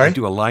line. I'm sorry? I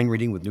do a line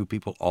reading with new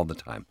people all the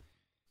time.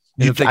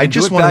 I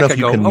just want to know if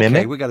you can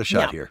mimic. Okay, we got a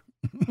shot here.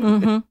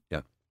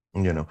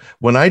 Yeah.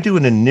 When I do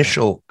an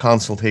initial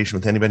consultation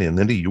with anybody, and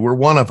Linda, you were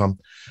one of them,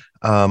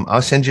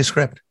 I'll send you a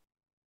script.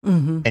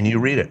 And you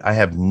read it. I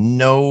have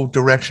no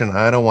direction.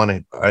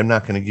 I'm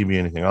not going to give you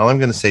anything. All I'm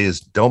going to say is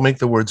don't make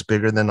the words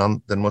bigger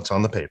than what's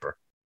on the paper.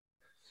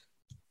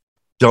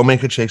 Don't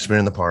make it Shakespeare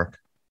in the Park.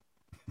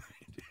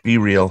 Be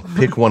real.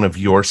 Pick one of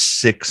your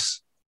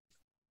 6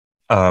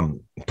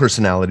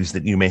 personalities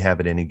that you may have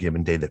at any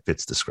given day that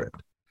fits the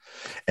script.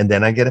 And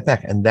then I get it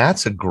back. And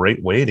that's a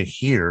great way to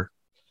hear,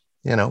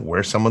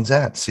 where someone's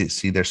at,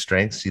 see their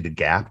strengths, see the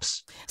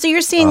gaps. So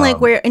you're seeing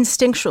where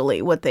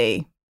instinctually what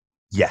they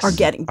are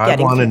getting. I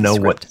want to know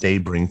what they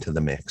bring to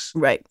the mix.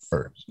 Right.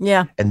 First.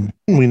 Yeah. And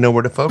then we know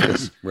where to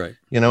focus. Right.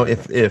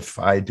 If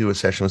I do a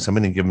session with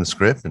somebody and give them a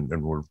script and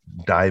we're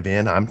dive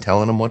in, I'm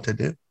telling them what to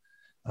do.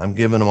 I'm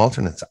giving them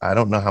alternates. I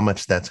don't know how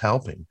much that's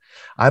helping.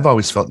 I've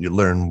always felt you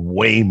learn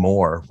way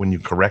more when you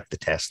correct the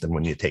test than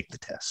when you take the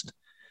test.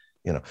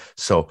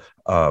 So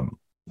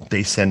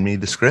they send me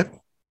the script.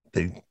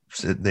 I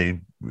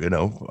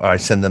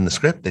send them the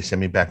script. They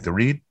send me back the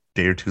read.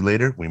 Day or two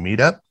later, we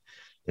meet up.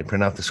 They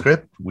print out the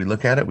script. We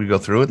look at it. We go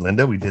through it.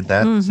 Linda, we did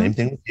that. Same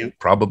thing with you.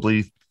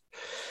 Probably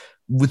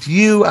with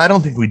you, I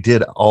don't think we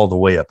did all the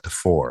way up to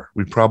 4.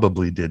 We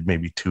probably did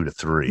maybe 2 to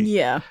 3.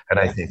 Yeah. And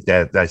I think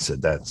that I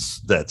said,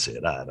 that's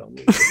it. I don't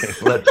need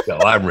it. Let's go.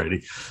 I'm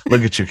ready.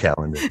 Look at your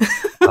calendar.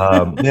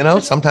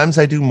 Sometimes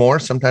I do more.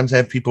 Sometimes I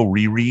have people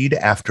reread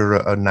after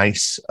a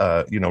nice,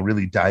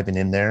 really diving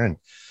in there.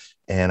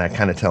 And I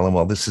kind of tell them,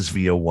 well, this is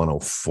VO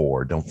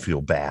 104. Don't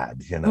feel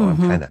bad. I'm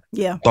kind of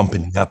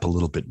bumping up a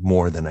little bit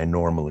more than I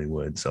normally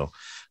would. So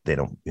they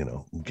don't,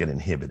 get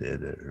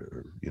inhibited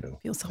or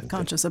feel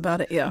self-conscious about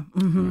it. Yeah.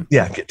 Mm-hmm.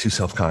 Yeah. Get too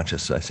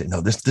self-conscious. So I say,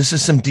 no, this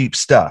is some deep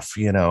stuff,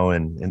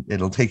 and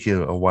it'll take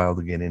you a while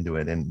to get into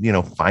it. And,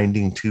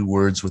 finding two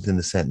words within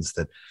the sentence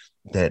that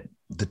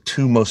the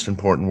two most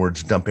important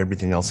words dump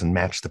everything else and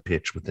match the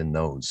pitch within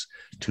those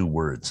two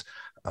words.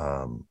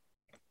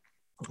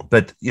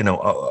 But,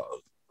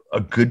 a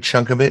good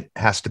chunk of it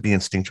has to be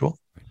instinctual.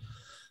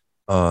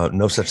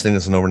 No such thing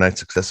as an overnight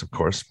success, of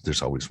course.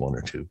 There's always one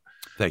or two.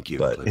 Thank you.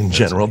 But in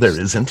general, there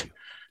isn't.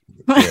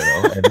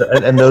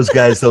 And those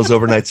guys, those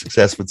overnight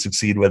success would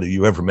succeed whether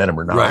you ever met them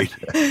or not. Right.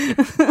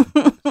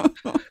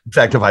 In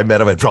fact, if I met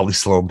him, I'd probably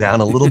slow him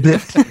down a little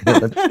bit.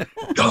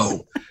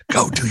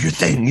 Go, do your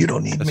thing. You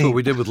don't need That's me. what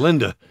we did with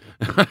Linda.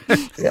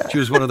 Yeah. She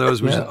was one of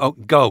those.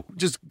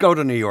 Just go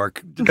to New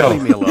York. Go.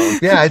 Leave me alone.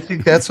 Yeah, I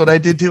think that's what I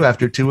did too.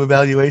 After 2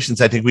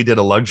 evaluations, I think we did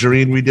a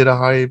luxury and we did a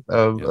high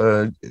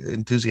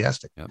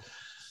enthusiastic. Yep.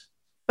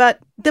 But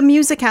the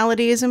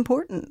musicality is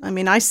important. I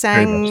mean, I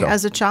sang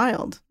as a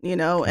child,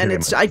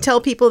 and I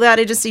tell people that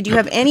I just say, do you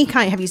have any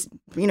have you,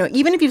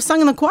 even if you've sung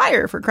in the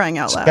choir, for crying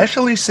out loud,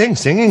 especially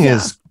singing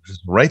is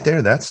right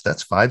there.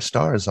 That's 5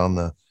 stars on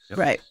the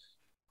right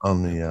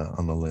on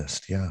the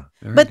list. Yeah.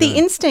 But the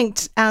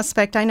instinct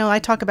aspect, I know I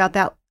talk about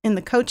that in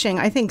the coaching.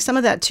 I think some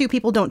of that too,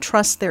 people don't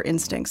trust their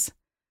instincts,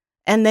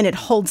 and then it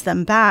holds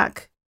them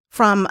back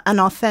from an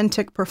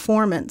authentic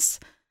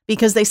performance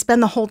because they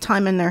spend the whole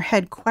time in their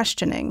head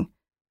questioning.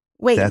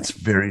 Wait, that's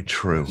very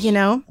true.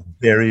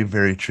 Very,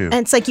 very true. And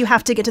it's like you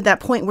have to get to that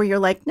point where you're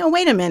like, no,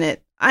 wait a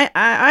minute.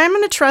 I'm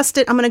going to trust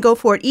it. I'm going to go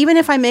for it. Even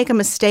if I make a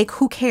mistake,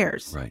 who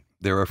cares? Right.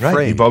 They're afraid.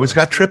 Right. You've always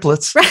got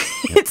triplets. Right.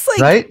 It's like,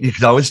 right. You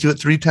can always do it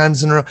 3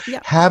 times in a row. Yeah.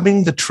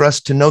 Having the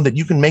trust to know that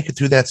you can make it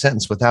through that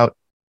sentence without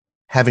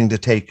having to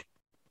take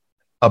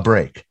a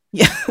break.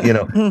 Yeah.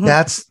 Mm-hmm.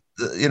 That's,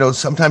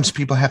 sometimes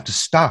people have to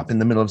stop in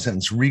the middle of a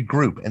sentence,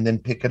 regroup, and then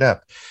pick it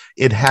up.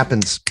 It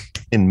happens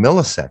in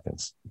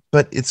milliseconds,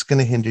 but it's going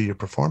to hinder your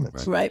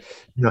performance. Right.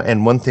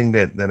 And one thing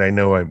that I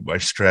know I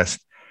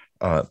stressed,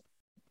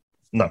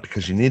 not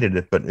because you needed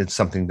it, but it's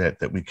something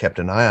that we kept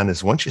an eye on,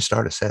 is once you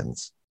start a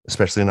sentence,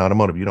 especially in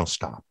automotive, you don't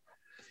stop.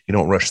 You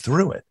don't rush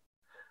through it.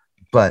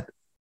 But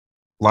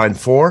line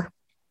 4,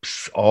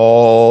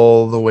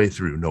 all the way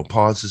through, no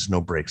pauses,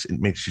 no breaks. It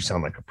makes you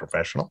sound like a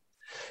professional.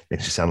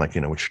 Makes you sound like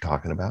you know what you're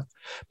talking about.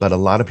 But a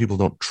lot of people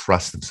don't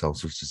trust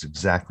themselves, which is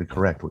exactly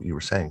correct, what you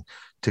were saying,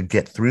 to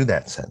get through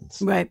that sentence.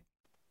 Right.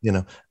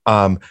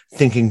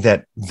 Thinking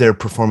that their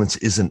performance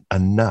isn't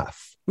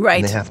enough. Right.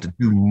 And they have to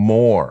do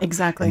more.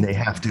 Exactly. And they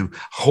have to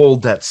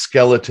hold that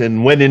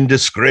skeleton. When in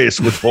disgrace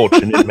with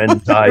fortune in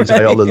men's eyes,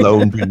 I all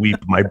alone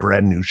beweep my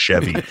brand new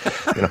Chevy.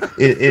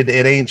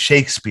 It ain't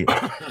Shakespeare.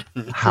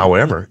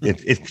 However,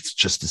 it's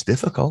just as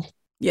difficult.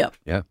 Yeah.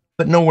 Yeah.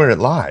 But know where it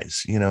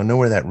lies, know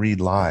where that read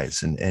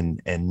lies,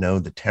 and know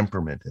the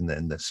temperament and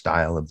then the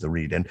style of the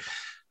read. And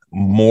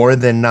more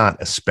than not,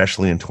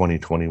 especially in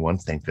 2021,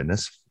 thank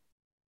goodness,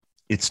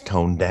 it's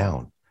toned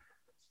down.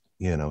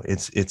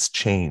 It's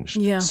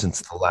changed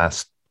since the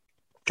last,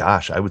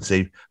 I would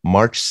say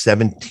March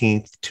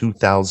 17th,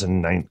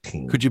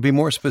 2019. Could you be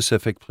more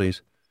specific,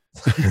 please?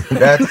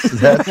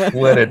 That's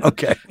what it.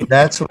 Okay.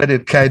 That's what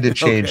it kind of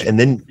changed. Okay. And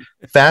then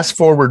fast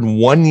forward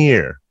 1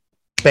 year,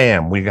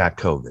 bam, we got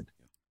COVID.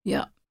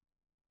 Yeah.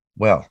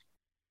 Well,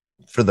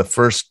 for the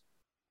first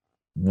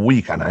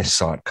week, and I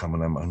saw it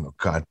coming. I'm oh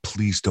God,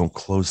 please don't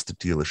close the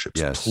dealerships.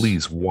 Yes.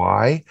 Please.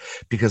 Why?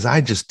 Because I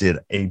just did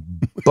a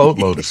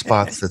boatload of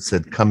spots that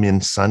said, come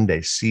in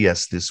Sunday, see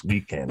us this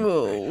weekend.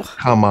 Oh.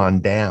 Come on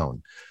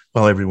down.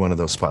 Well, every one of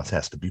those spots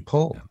has to be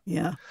pulled.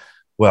 Yeah.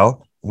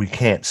 Well, we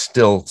can't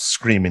still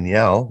scream and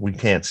yell. We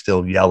can't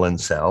still yell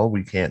and sell.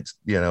 We can't,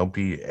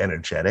 be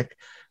energetic.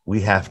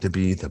 We have to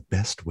be the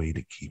best way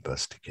to keep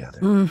us together,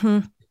 Mm-hmm.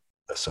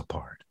 us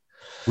apart.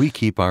 We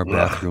keep our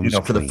bathrooms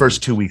for the clean.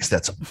 first 2 weeks,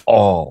 that's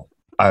all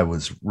I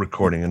was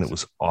recording, and it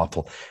was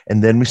awful.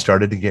 And then we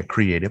started to get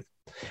creative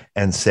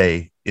and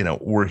say,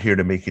 we're here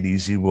to make it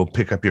easy. We'll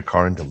pick up your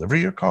car and deliver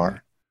your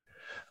car.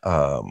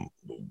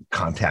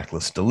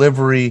 Contactless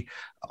delivery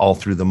all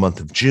through the month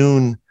of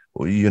June.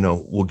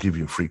 We'll give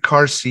you a free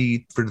car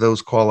seat for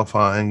those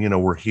qualifying.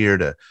 We're here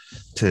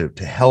to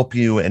help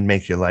you and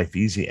make your life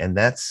easy. And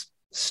that's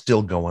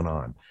still going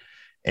on.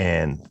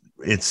 And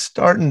it's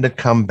starting to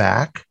come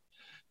back.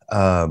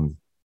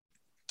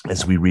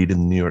 As we read in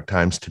the New York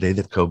Times today,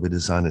 that COVID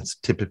is on its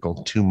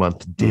typical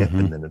 2-month dip, Mm-hmm.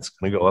 and then it's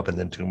going to go up, and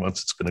then 2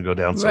 months it's going to go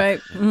down. So Right.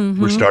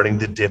 Mm-hmm. we're starting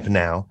to dip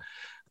now.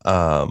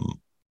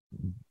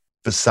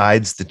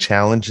 Besides the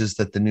challenges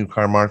that the new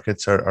car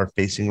markets are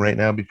facing right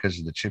now because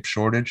of the chip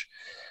shortage,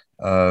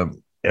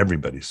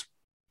 it's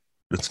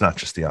not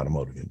just the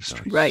automotive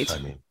industry. Right. I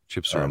mean,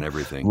 Chips are on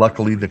everything.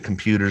 luckily, the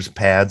computers,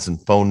 pads, and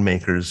phone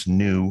makers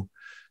knew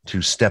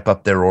to step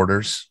up their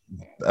orders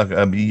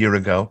a year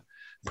ago.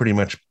 Pretty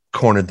much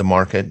cornered the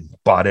market,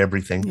 bought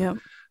everything. Yeah.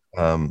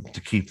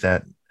 To keep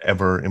that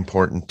ever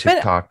important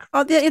TikTok.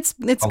 It's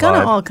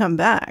gonna all come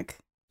back.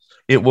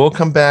 It will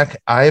come back.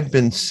 I've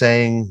been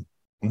saying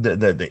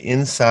the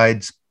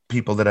insides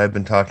people that I've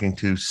been talking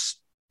to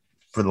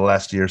for the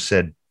last year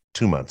said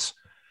 2 months.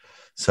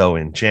 So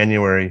in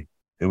January,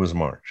 it was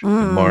March.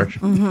 In March,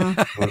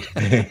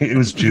 it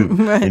was June.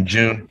 Right. In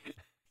June,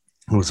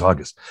 it was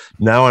August.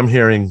 Now I'm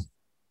hearing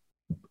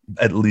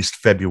at least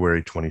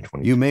February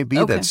 2020. You may be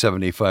that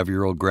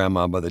 75-year-old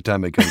grandma by the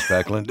time it comes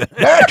back, Linda.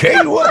 I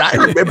tell you what, I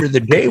remember the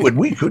day when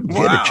we couldn't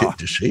get a chick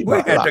to save We our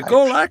had to lives.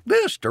 go like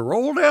this to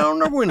roll down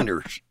the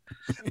windows.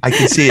 I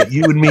can see it.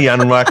 You and me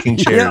on rocking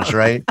chairs,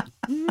 right?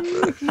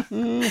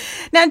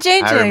 Now,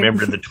 JJ. I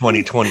remember the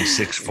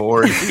 2026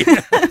 Ford.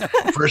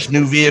 First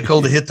new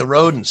vehicle to hit the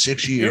road in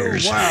 6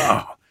 years. Oh,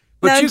 wow.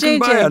 But Now, you can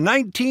buy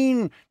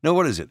JJ.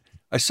 what is it?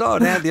 I saw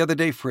an ad the other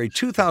day for a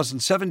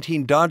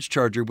 2017 Dodge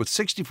Charger with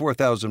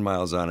 64,000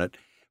 miles on it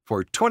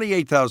for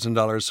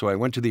 $28,000. So I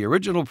went to the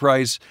original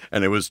price,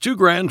 and it was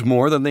 $2,000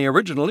 more than they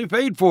originally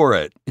paid for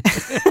it.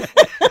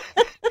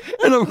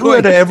 And I'm Who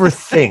would ever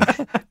think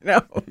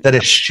No. that a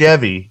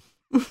Chevy,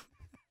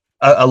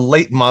 a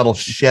late model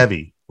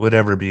Chevy, would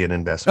ever be an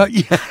investment?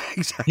 yeah,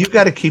 exactly. You've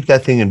got to keep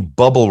that thing in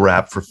bubble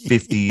wrap for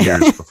 50 years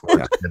before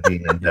it's going to be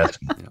an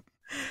investment. Yeah.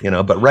 You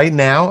know, but right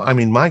now, I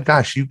mean, my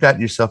gosh, you've got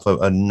yourself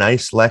a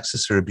nice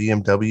Lexus or a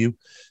BMW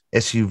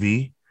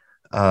SUV,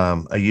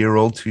 a year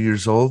old, 2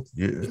 years old.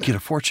 You get a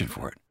fortune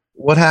for it.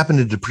 What happened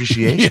to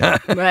depreciation? Yeah.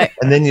 Right.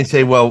 And then you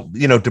say, well,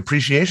 you know,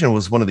 depreciation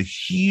was one of the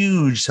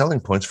huge selling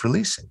points for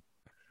leasing,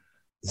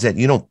 is that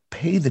you don't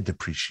pay the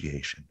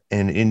depreciation.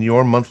 And in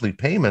your monthly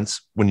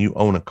payments, when you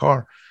own a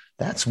car,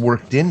 that's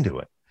worked into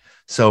it.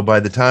 So by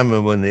the time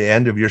of when the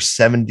end of your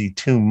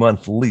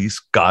 72-month lease,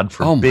 God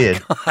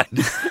forbid, Oh my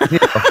God. you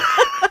know,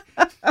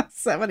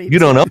 72. you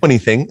don't owe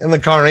anything and the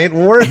car ain't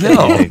worth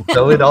anything.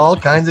 So it all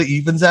kinds of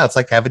evens out. It's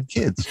like having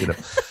kids, you know.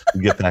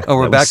 We get back. Oh,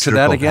 we're we back to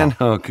that circle again?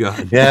 back. Oh,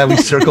 God. Yeah, we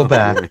circle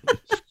back.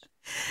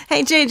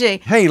 Hey,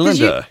 JJ. Hey, 'cause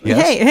Linda. you-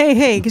 Yes?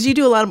 Hey, because you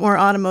do a lot more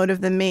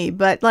automotive than me.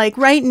 But like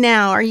right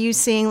now, are you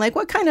seeing like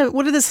what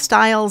are the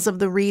styles of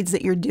the reads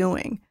that you're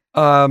doing?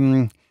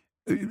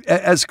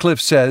 As Cliff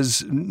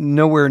says,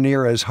 nowhere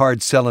near as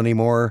hard sell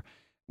anymore.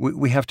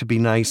 We have to be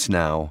nice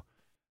now.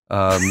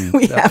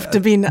 We have to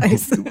be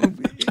nice.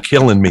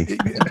 Killing me.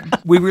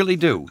 We really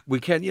do. We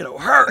can't,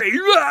 hurry.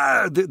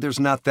 There's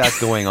not that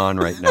going on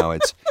right now.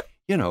 It's,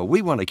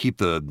 we want to keep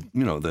the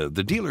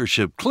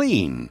dealership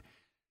clean.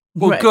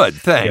 Well, Right. good,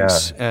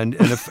 thanks. Yeah.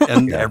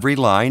 And every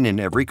line in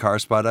every car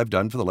spot I've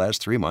done for the last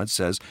 3 months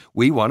says,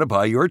 "We want to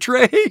buy your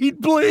trade,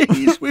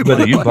 please." We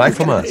Whether wanna you buy your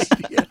from us.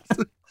 trade." Yes.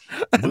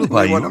 We'll We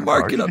buy want to your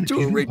mark car, it up even to if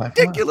a you buy from us.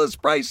 ridiculous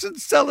price and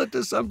sell it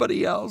to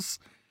somebody else.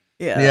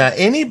 Yeah,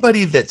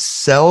 anybody that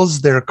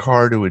sells their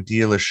car to a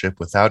dealership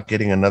without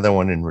getting another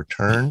one in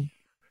return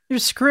You're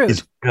screwed.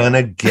 is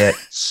gonna get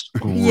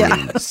screwed.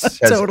 Yeah, Because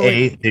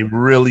totally. they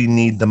really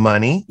need the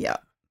money. Yeah.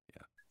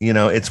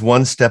 It's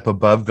one step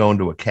above going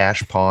to a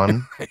cash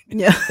pawn,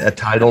 Yeah. a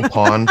title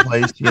pawn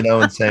place,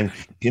 and saying,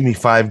 "Give me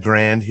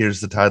 $5,000.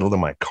 Here's the title to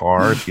my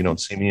car. If you don't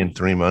see me in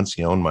 3 months,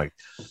 you own my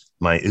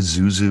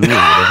Isuzu or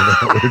whatever the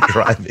hell we're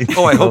driving."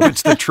 Oh, I hope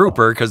it's the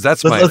Trooper, because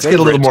that's my Let's get a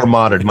little favorite. more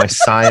modern. My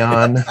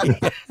Scion.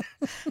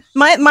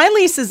 My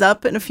lease is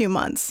up in a few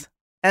months,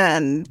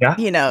 and Yeah?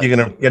 You're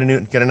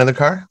gonna get another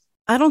car?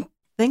 I don't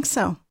think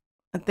so.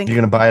 I think You're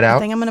gonna buy it I out?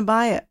 think I'm going to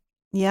buy it.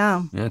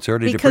 Yeah. Yeah, it's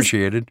already Because-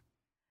 depreciated.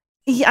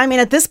 Yeah, I mean,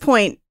 at this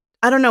point,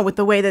 I don't know with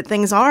the way that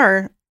things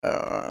are.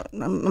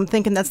 I'm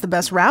thinking that's the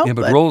best route. Yeah,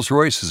 but Rolls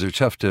Royces are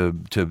tough to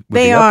with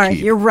they the are.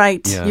 upkeep. You're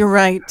right. Yeah. You're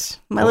right.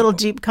 My Well- little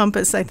Jeep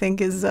Compass, I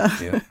think, is.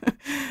 Yeah.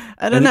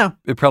 I don't And know.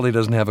 It probably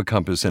doesn't have a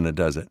compass in it,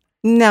 does it?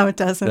 No, it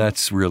doesn't.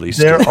 That's really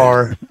There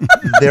stupid.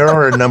 there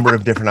are a number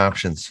of different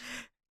options.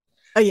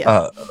 Oh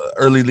yeah.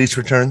 Early lease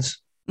returns.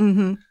 But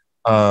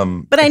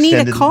I need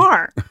a extended-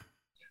 car.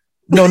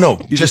 No.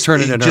 You just turn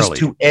it in just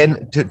early. to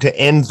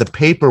end the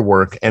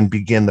paperwork and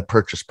begin the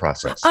purchase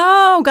process.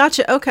 Oh,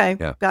 gotcha. Okay.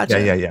 Yeah. Gotcha.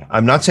 Yeah.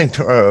 I'm not saying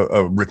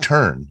a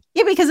return.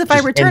 Yeah, because if I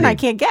Just return, I ending.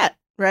 can't get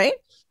right.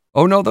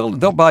 Oh no,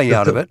 they'll buy you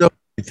out of it.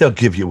 They'll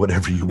give you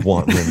whatever you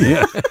want. Linda.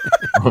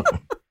 Yeah.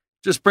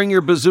 Just bring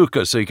your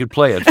bazooka so you could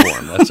play it for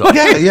them. That's all.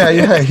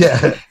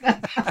 Yeah.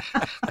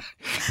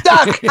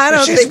 Doc, I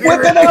don't she's think you're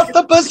whipping out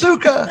the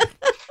bazooka.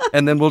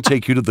 And then we'll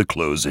take you to the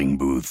closing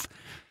booth.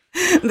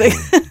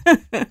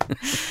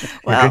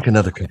 Well, Drink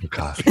another cup of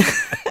coffee.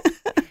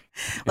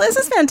 well, this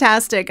is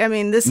fantastic. I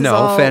mean, this is No,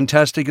 all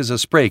fantastic is a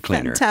spray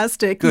cleaner.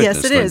 fantastic. Goodness,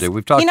 Yes, it is. Linda,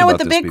 we've talked You know what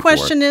about the this big before.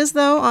 question is,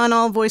 though, on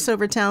all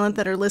voiceover talent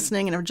that are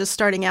listening and are just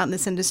starting out in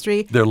this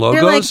industry? Their They're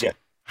logos? like,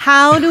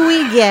 how do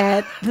we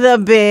get the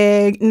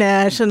big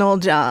national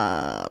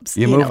jobs?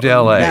 You moved to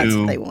LA. That's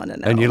what they want to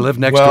know. And you live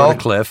next door Well- to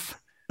Cliff.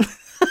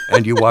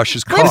 And you wash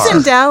his car. Lives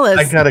in Dallas.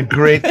 I got a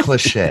great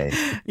cliche.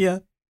 Yeah.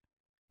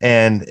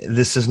 And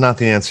this is not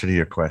the answer to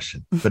your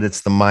question, but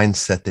it's the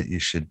mindset that you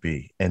should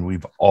be. And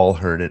we've all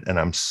heard it. And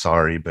I'm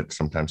sorry, but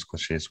sometimes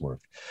cliches work.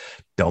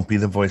 Don't be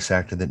the voice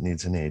actor that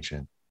needs an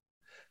agent.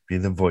 Be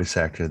the voice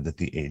actor that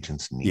the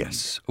agents need.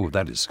 Yes. Oh,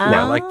 that is cool.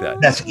 I like that.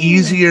 That's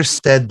easier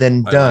said than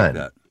I like done.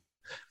 that.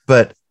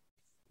 But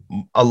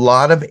a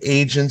lot of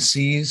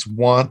agencies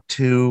want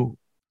to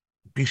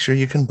be sure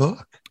you can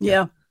book.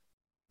 Yeah.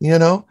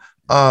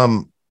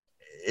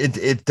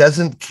 it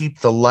doesn't keep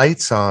the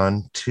lights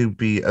on to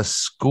be a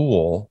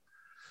school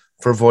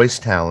for voice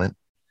talent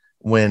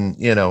when,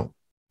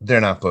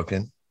 they're not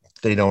booking.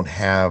 They don't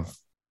have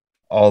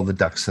all the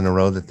ducks in a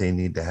row that they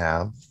need to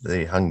have.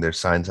 They hung their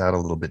signs out a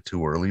little bit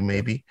too early,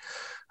 maybe.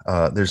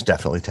 There's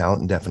definitely talent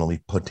and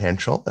definitely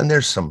potential. And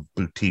there's some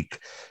boutique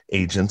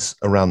agents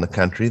around the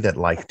country that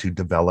like to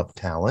develop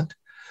talent.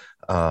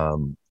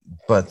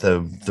 But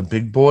the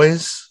big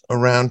boys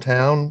around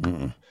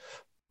town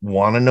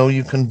want to know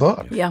you can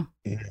book. Yeah.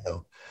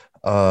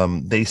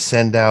 They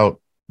send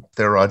out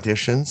their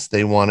auditions.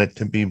 They want it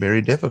to be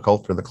very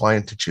difficult for the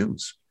client to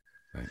choose.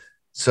 Right.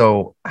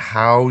 So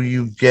how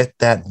you get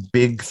that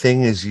big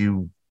thing is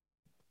you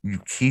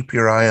keep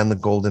your eye on the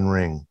golden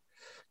ring,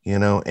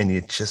 and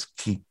you just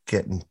keep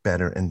getting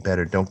better and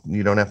better.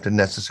 You don't have to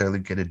necessarily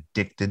get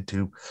addicted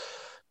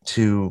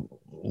to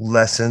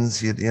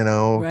lessons,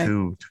 right.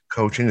 to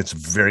coaching. It's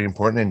very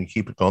important, and you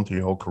keep it going through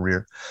your whole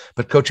career.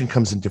 But coaching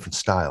comes in different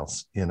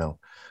styles, you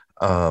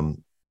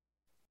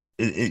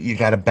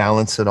got to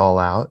balance it all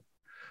out.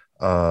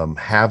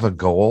 Have a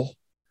goal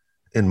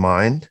in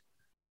mind.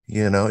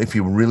 If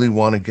you really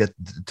want to get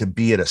to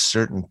be at a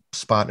certain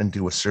spot and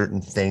do a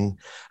certain thing.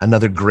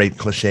 Another great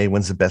cliche: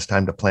 when's the best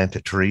time to plant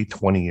a tree?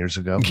 20 years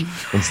ago.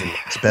 When's the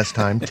next best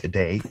time?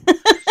 Today.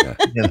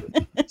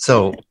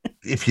 So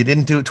if you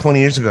didn't do it 20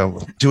 years ago,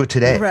 do it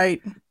today.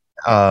 Right.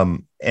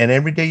 And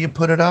every day you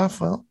put it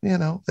off, well,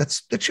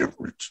 that's your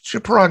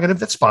prerogative.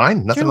 That's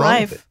fine. Nothing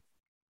wrong with it.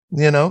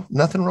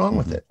 Nothing wrong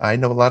with it. I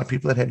know a lot of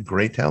people that had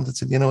great talent that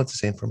said, it's the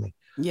same for me.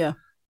 Yeah.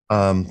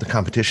 The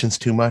competition's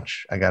too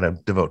much. I got to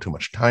devote too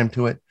much time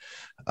to it.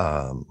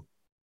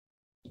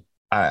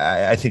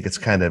 I think it's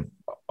kind of,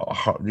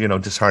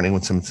 disheartening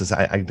when someone says,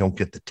 I don't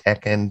get the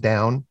tech end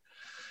down.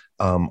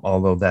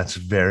 Although that's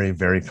very,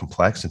 very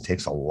complex and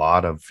takes a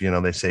lot of,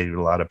 they say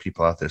a lot of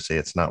people out there say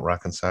it's not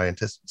rocket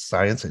science.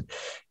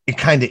 It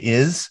kind of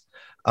is.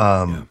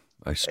 And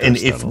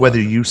if whether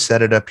you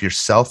set it up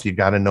yourself, you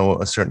got to know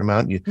a certain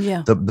amount.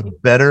 The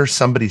better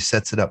somebody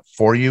sets it up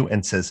for you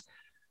and says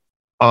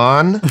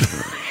on,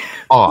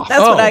 off.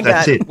 That's what I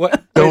got. That's it.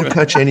 Don't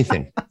touch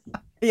anything.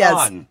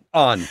 Yes.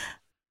 On.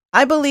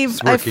 I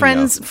believe I have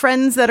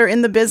friends that are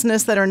in the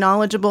business that are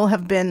knowledgeable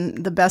have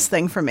been the best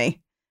thing for me.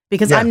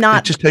 Because I'm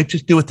not just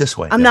do it this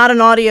way. I'm not an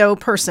audio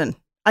person.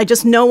 I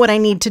just know what I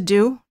need to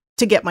do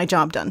to get my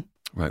job done.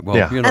 Right. Well,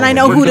 and I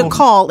know who to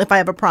call if I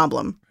have a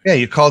problem. Yeah,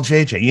 you call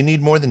JJ. You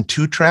need more than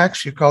 2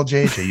 tracks, you call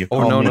JJ. You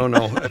call no.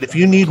 If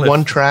you need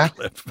one track,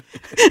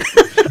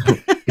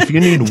 if you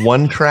need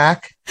one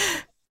track,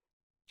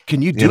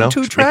 can you do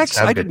 2 tracks?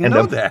 I didn't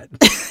know that.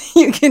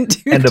 You can do.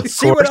 And of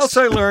see what else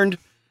I learned.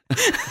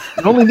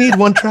 You only need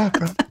one track,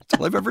 bro. That's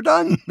all I've ever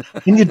done.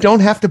 And you don't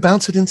have to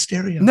bounce it in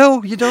stereo.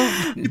 No, you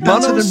don't. You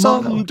bounce it in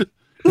mono.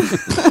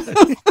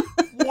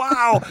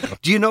 Wow.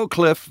 Do you know,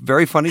 Cliff,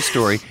 very funny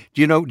story.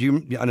 I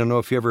don't know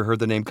if you ever heard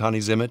the name Connie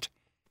Zimmett.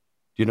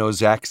 Do you know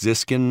Zach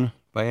Ziskin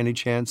by any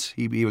chance?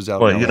 He was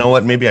out. Well, you know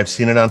what? Maybe I've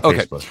seen it on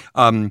Facebook.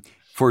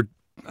 For,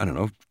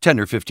 10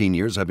 or 15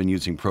 years, I've been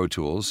using Pro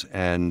Tools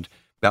and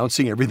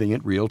bouncing everything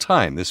in real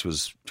time. This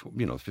was,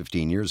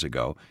 15 years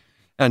ago.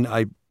 And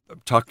I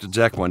talked to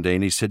Zach one day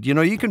and he said,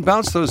 you can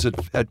bounce those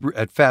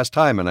at fast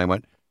time. And I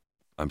went,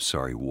 I'm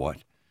sorry, what?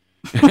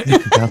 You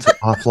can bounce it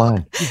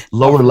offline.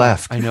 Lower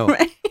left. I know.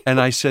 Right.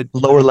 And I said,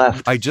 lower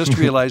left. I just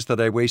realized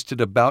that I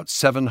wasted about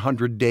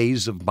 700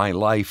 days of my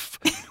life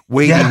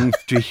waiting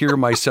to hear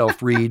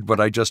myself read what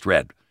I just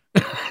read.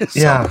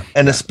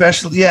 And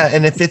especially,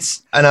 and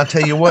and I'll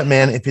tell you what,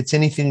 man, if it's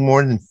anything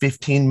more than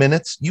 15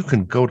 minutes, you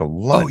can go to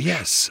lunch. Oh,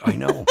 yes, I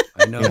know.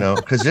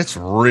 Because it's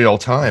real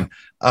time.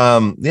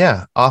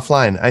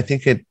 Offline. I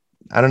think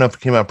I don't know if it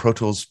came out Pro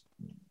Tools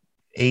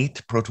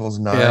 8, Pro Tools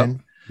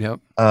 9. Yep.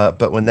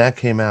 But when that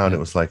came out, it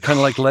was like kind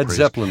of like Led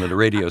Zeppelin at a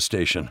radio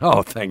station.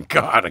 Oh, thank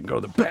God, I can go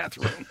to the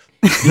bathroom.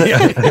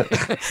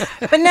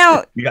 But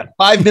now you got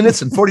 5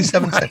 minutes and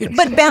 47 seconds.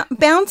 But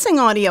bouncing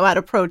audio out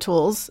of Pro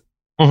Tools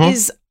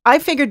is. I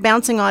figured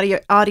bouncing audio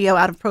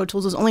out of Pro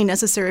Tools was only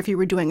necessary if you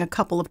were doing a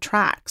couple of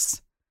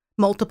tracks,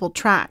 multiple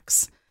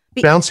tracks.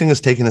 Bouncing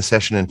is taking a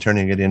session and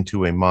turning it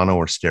into a mono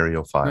or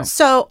stereo file.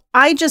 So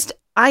I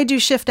do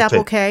Shift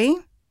Apple K,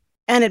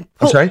 and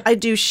I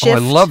do Shift. I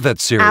love that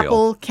serial.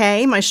 Apple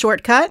K, my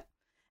shortcut,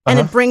 and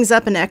it brings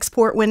up an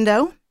export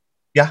window.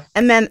 Yeah,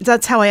 and then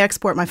that's how I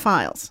export my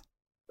files.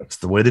 That's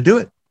the way to do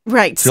it.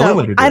 Right.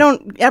 So I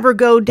don't ever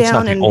go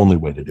down the only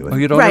way to do it. Oh,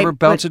 you don't ever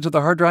bounce it to the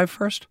hard drive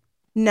first?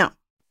 No.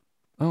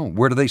 Oh,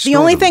 where do they store The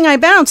only them? thing I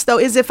bounce, though,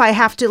 is if I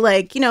have to,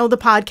 the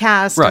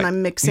podcast and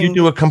I'm mixing. You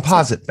do a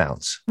composite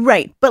bounce.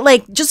 Right.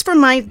 But, just for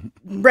my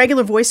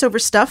regular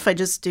voiceover stuff, I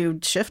just do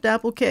Shift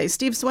Apple K.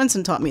 Steve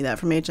Swenson taught me that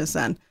from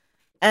HSN.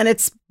 And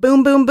it's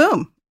boom, boom,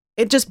 boom.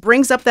 It just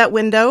brings up that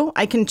window.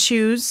 I can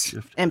choose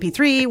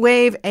MP3,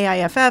 WAV,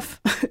 AIFF,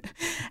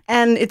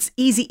 and it's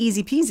easy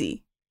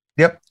peasy.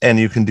 Yep. And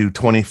you can do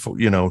 24,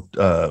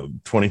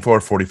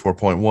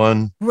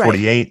 44.1,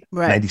 48,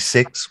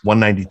 96,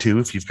 192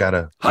 if you've got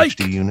a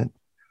HD unit.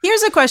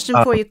 Here's a question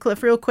for you,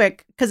 Cliff, real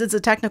quick, because it's a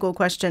technical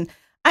question.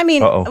 I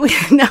mean, no.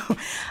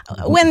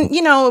 When,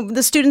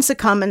 the students that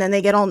come and then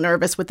they get all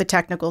nervous with the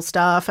technical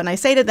stuff, and I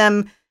say to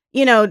them,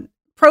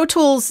 Pro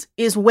Tools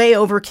is way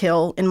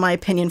overkill, in my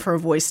opinion, for a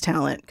voice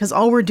talent, because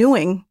all we're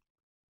doing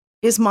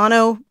is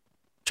mono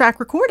track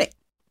recording.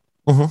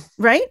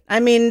 Right? I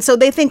mean, so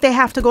they think they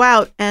have to go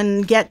out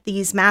and get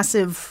these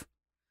massive,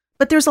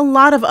 but there's a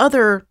lot of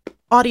other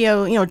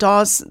audio,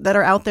 DAWs that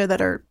are out there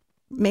that are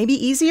maybe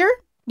easier,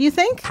 do you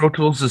think? Pro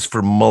Tools is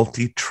for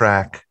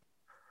multi-track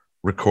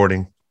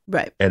recording,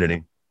 right?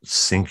 Editing,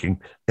 syncing,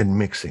 and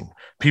mixing.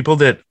 People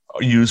that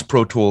use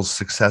Pro Tools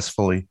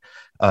successfully,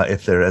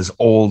 if they're as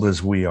old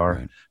as we are,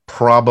 right,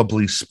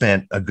 probably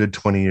spent a good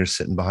 20 years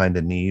sitting behind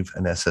a Neve,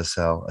 an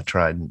SSL, a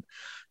Trident,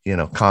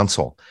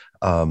 console.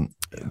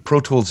 Pro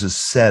Tools is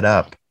set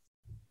up,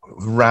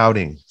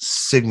 routing,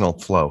 signal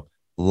flow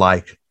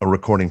like a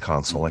recording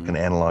console, like an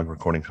analog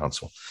recording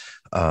console.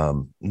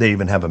 They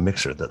even have a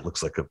mixer that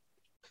looks like a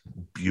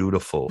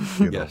beautiful,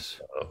 yes,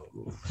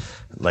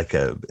 like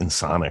a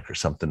Ensoniq or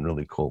something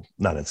really cool.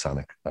 Not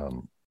Ensoniq.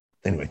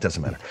 Anyway, it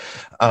doesn't matter.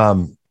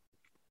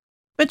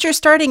 But your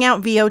starting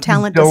out VO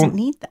talent doesn't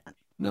need that.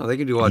 No, they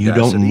can do Audacity. You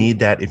don't need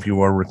that if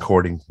you are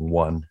recording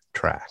one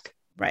track.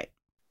 Right.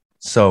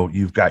 So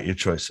you've got your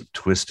choice of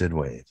Twisted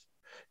Wave.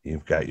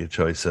 You've got your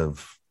choice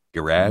of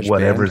GarageBand,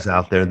 whatever's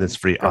out there that's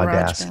free.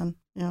 Audacity.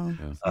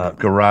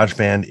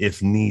 GarageBand,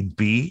 if need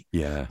be.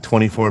 Yeah.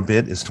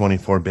 24-bit is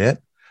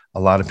 24-bit. A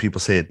lot of people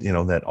say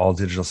that all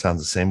digital sounds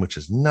the same, which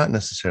is not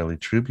necessarily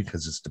true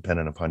because it's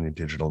dependent upon your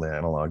digital to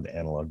analog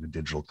to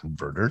digital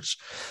converters.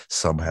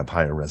 Some have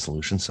higher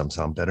resolution, some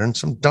sound better, and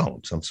some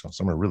don't.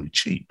 Some are really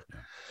cheap.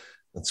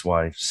 That's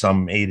why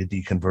some A to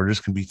D converters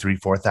can be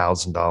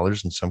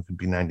 $3,000-$4,000, and some can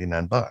be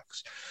 $99.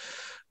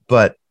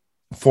 But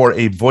for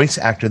a voice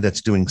actor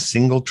that's doing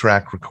single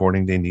track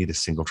recording, they need a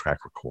single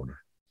track recorder.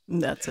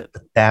 That's it.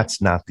 But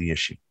that's not the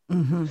issue.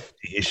 The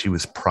issue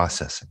is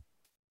processing.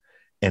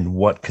 And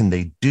what can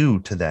they do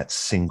to that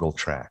single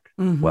track?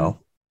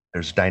 Well,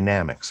 there's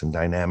dynamics, and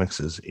dynamics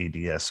is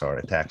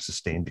ADSR, attack,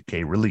 sustain,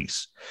 decay,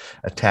 release.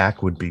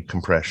 Attack would be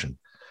compression.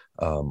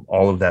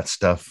 All of that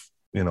stuff,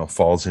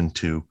 falls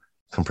into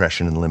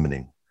compression and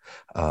limiting.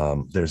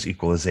 There's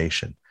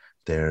equalization.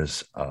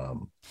 There's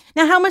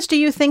now, how much do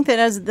you think that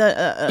as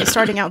the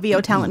starting out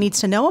VO talent needs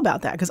to know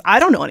about that? Because I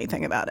don't know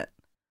anything about it.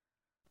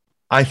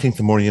 I think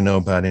the more you know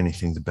about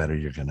anything, the better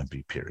you're going to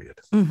be, period.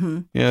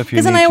 Yeah,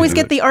 because then I always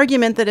get the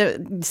argument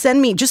that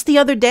send me. Just the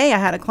other day, I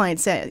had a client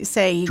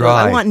say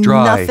I want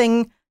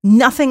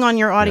nothing on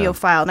your audio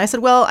file. And I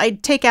said, well, I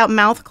take out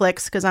mouth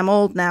clicks because I'm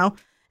old now.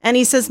 And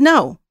he says,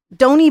 no,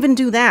 don't even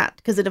do that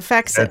because it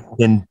affects it.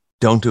 Then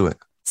don't do it.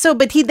 So,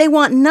 but they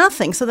want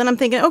nothing. So then I'm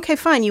thinking, okay,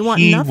 fine, you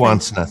want nothing. He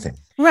wants nothing.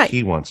 Right.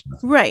 He wants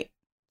nothing. Right.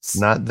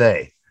 Not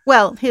they.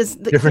 Well,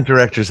 different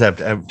directors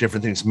have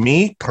different things.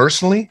 Me,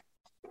 personally,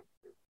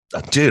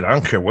 dude, I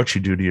don't care what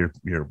you do to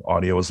your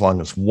audio as long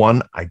as,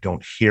 one, I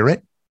don't hear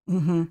it,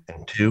 and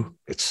two,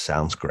 it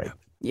sounds great.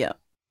 Yeah.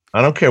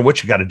 I don't care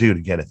what you got to do to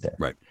get it there.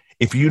 Right.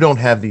 If you don't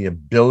have the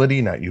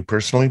ability, not you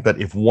personally, but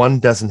if one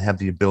doesn't have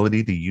the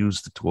ability to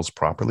use the tools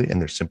properly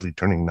and they're simply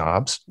turning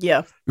knobs,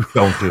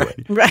 don't do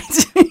it.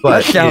 Right.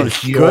 But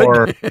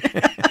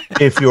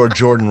if you're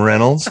Jordan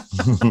Reynolds,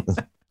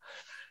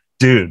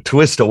 dude,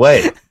 twist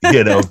away.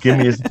 Give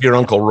me your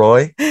Uncle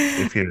Roy.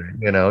 If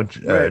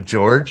you're,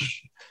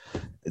 George.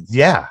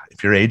 Yeah,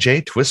 if you're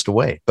AJ, twist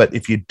away. But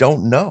if you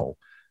don't know,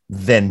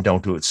 then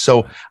don't do it.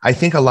 So I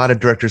think a lot of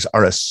directors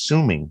are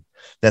assuming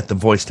that the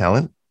voice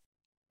talent,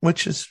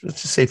 which is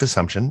it's a safe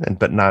assumption,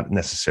 but not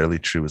necessarily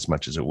true as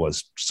much as it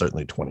was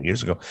certainly 20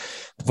 years ago.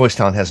 The voice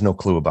talent has no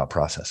clue about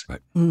processing.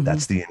 Right.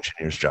 That's the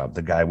engineer's job.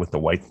 The guy with the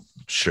white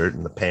shirt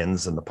and the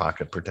pens and the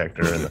pocket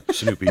protector and the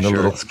Snoopy and the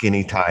little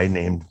skinny tie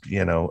named,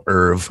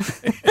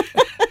 Irv.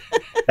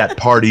 That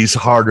party's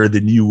harder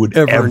than you would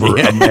ever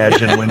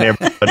imagine when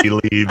everybody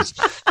leaves.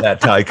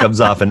 That tie comes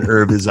off and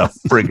Irv is a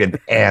friggin'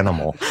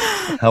 animal.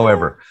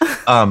 However,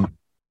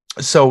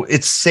 so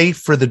it's safe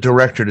for the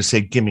director to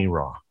say, give me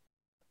raw.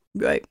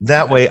 Right.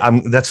 That way,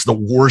 that's the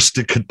worst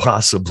it could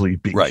possibly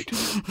be. Right.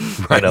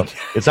 It's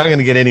not going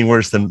to get any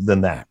worse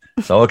than that.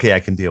 So, okay,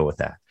 I can deal with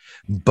that.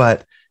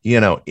 But,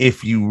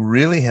 if you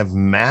really have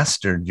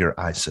mastered your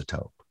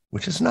isotope,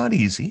 which is not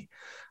easy,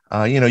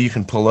 you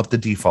can pull up the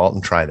default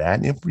and try that,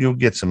 and you'll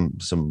get some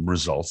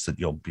results that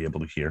you'll be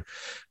able to hear.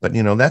 But,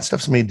 that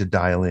stuff's made to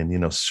dial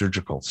in,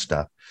 surgical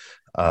stuff.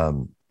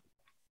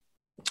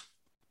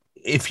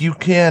 If you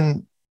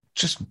can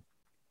just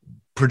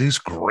produce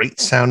great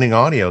sounding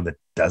audio that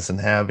doesn't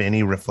have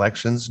any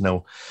reflections,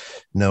 no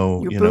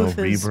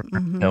reverb,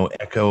 no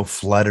echo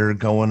flutter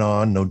going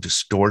on, no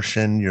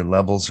distortion, your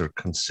levels are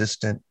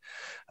consistent,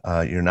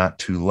 you're not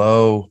too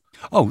low.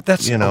 Oh,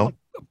 that's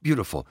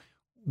beautiful.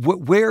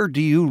 Where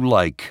do you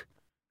like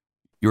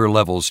your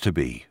levels to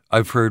be?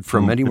 I've heard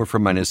from anywhere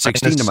from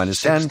 -16 to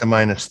 -10 to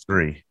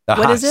 -3.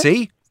 What is it?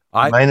 See,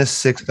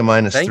 -6 to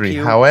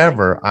 -3.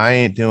 However, I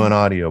ain't doing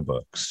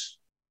audiobooks.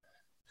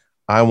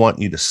 I want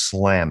you to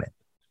slam it.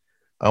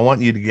 I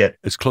want you to get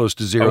as close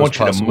to zero. I want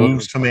you to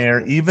move some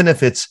air, even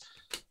if it's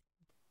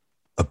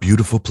a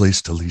beautiful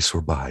place to lease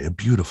or buy, a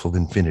beautiful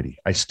infinity.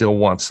 I still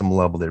want some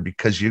level there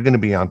because you're going to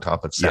be on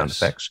top of sound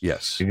effects.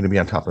 Yes. You're going to be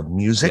on top of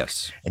music.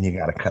 Yes. And you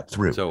got to cut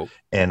through. So,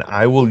 and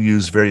I will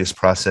use various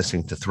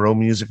processing to throw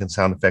music and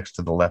sound effects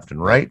to the left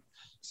and right.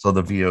 So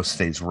the VO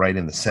stays right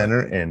in the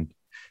center. And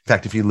in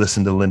fact, if you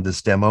listen to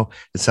Linda's demo,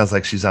 it sounds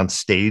like she's on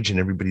stage and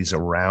everybody's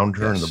around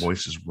her and the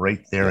voice is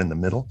right there in the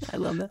middle. I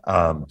love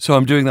that. So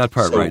I'm doing that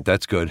part right.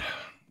 That's good.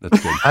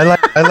 That's good. I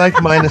like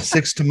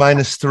 -6 to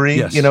 -3.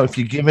 Yes. You know, if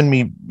you're giving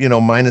me,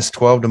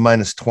 -12 to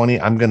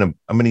 -20, I'm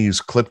gonna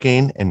use clip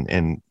gain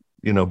and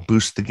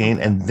boost the gain,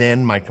 and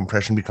then my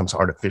compression becomes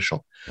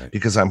artificial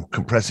because I'm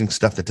compressing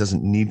stuff that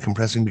doesn't need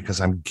compressing because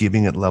I'm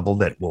giving it level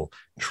that will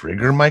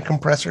trigger my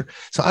compressor.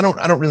 So I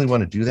don't really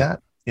want to do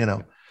that.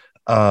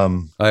 I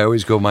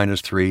always go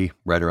 -3,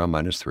 right around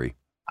 -3.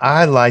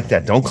 I like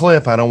that. Don't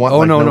clip. I don't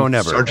want. No,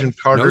 never. Sergeant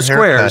Carter No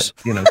squares.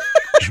 Haircut,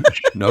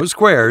 No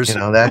squares.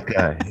 That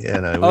guy. We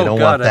don't God,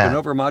 want that. I've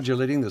been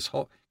overmodulating this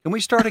whole. Can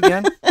we start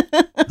again?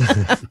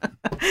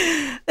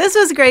 This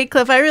was great,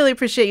 Cliff. I really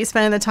appreciate you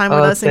spending the time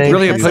with us. And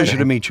really a us pleasure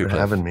to meet you, for Cliff.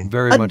 having me.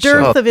 Very a much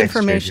dearth so. of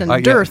information.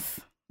 Thanks,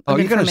 Dearth. Oh,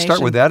 you're going to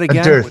start with that A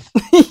again? dearth.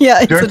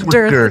 Yeah, it's Dearth a with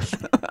dearth. girth.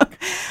 I'm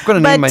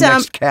going to name my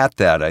next cat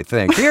that, I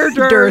think. Here,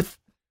 Dearth.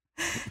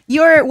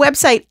 Your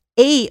website,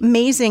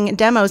 Amazing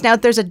Demos. Now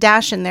there's a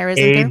dash in there,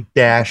 isn't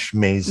there?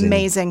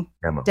 Amazing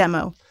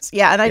demo.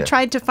 Yeah, and I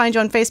tried to find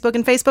you on Facebook,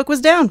 and Facebook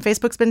was down.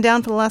 Facebook's been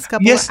down for the last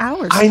couple of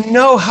hours. I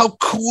know. How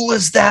cool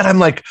is that? I'm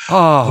like,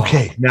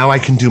 okay, now I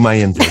can do my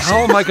invoicing. How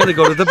am I going to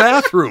go to the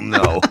bathroom,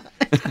 though?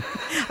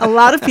 A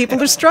lot of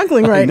people are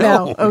struggling right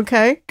now,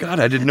 okay? God,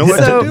 I didn't know what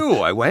to do.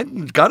 I went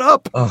and got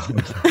up.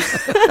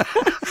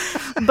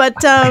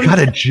 But I got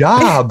a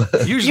job.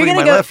 Usually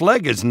my left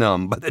leg is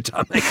numb by the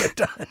time I get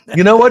done.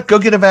 You know what? Go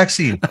get a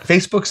vaccine.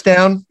 Facebook's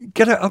down.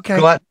 Okay.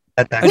 Go out.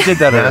 I did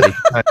that already.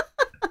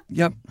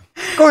 Yep.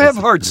 Go have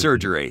heart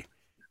surgery.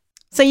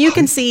 So you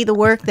can see the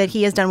work that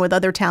he has done with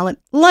other talent,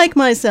 like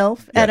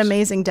myself, at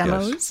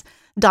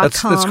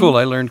AmazingDemos.com. That's cool.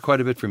 I learned quite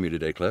a bit from you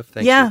today, Cliff.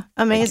 Thank you.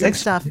 Amazing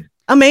stuff.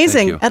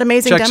 Amazing at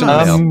Amazing Checks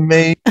Demos.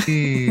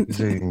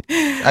 Amazing.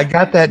 I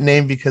got that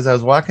name because I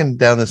was walking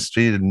down the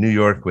street in New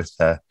York with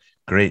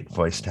great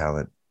voice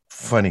talent.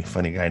 Funny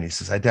guy. And he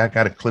says, I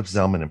got a Cliff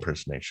Zellman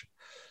impersonation.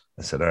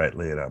 I said, all right,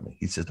 lay it on me.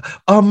 He said,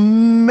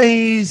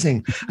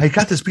 amazing. I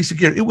got this piece of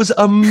gear. It was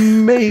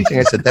amazing.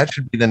 I said, that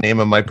should be the name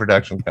of my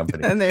production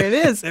company. And there it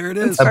is. There it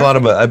is. I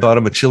bought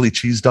him a chili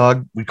cheese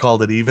dog. We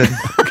called it even.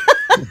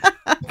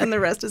 And the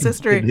rest is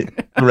history.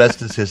 The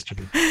rest is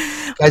history.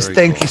 Guys,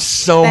 thank you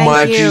so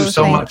much.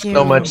 So much.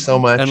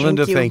 And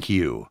Linda, thank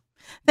you.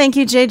 Thank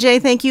you,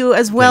 JJ. Thank you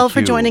as well for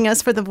joining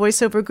us for the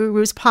VoiceOver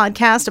Gurus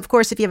podcast. Of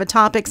course, if you have a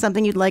topic,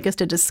 something you'd like us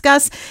to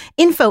discuss,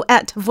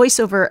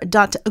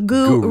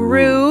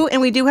 info@voiceover.guru. And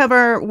we do have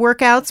our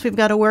workouts. We've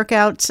got to work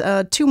out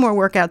 2 more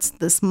workouts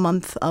this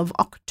month of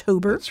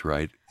October. That's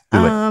right.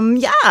 And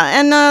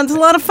it's a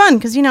lot of fun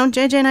because,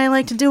 JJ and I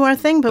like to do our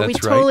thing, but we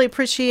totally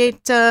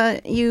appreciate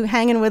you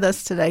hanging with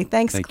us today.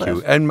 Thank Cliff.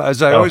 you. And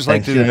as I always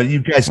like to... You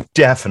guys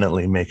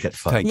definitely make it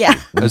fun. Thank you.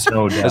 As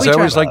I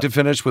always like to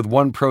finish with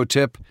one pro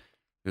tip,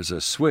 there's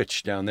a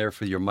switch down there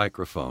for your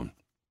microphone.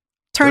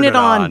 Turn it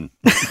on.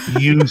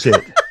 Use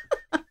it.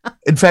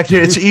 In fact,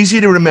 it's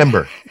easy to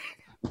remember.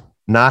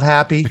 Not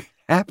happy.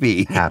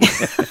 Happy.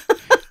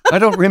 I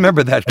don't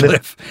remember that,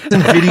 Cliff.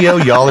 In video,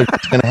 y'all are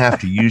just going to have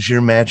to use your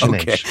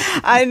imagination. Okay.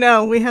 I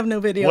know. We have no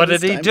video. What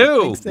did he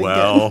do?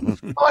 Well,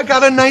 I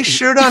got a nice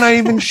shirt on. I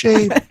even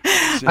shaved.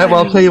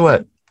 I'll tell you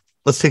what.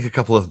 Let's take a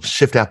couple of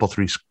Shift Apple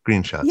 3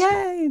 screenshots.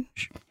 Yay.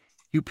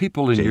 You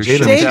people in your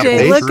Shift Apple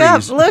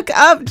 3s. Look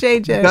up,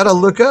 JJ. You got to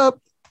look up.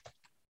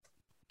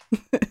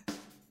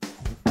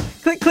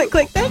 Click.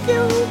 Thank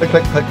you.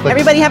 Click.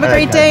 Everybody have a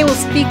great day. We'll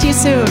speak to you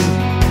soon.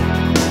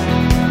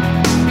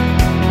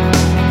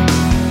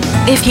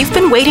 If you've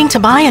been waiting to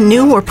buy a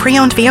new or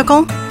pre-owned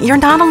vehicle, you're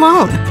not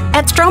alone.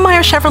 At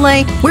Strohmeyer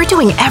Chevrolet, we're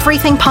doing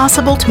everything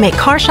possible to make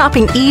car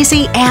shopping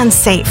easy and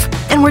safe.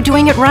 And we're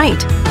doing it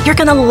right. You're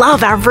going to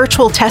love our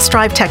virtual test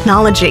drive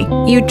technology.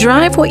 You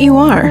drive what you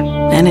are,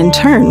 and in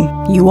turn,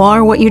 you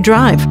are what you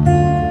drive.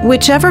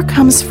 Whichever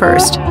comes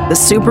first, the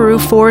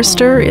Subaru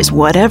Forester is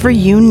whatever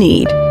you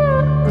need.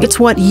 It's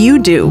what you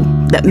do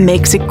that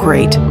makes it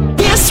great.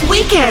 This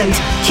weekend,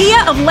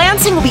 Kia of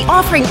Lansing will be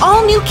offering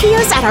all new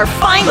Kias at our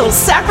final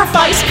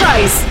sacrifice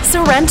price.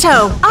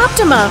 Sorrento,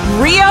 Optima,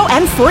 Rio,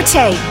 and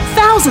Forte.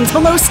 Thousands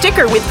below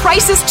sticker with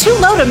prices too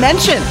low to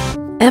mention.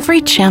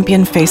 Every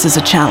champion faces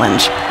a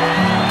challenge.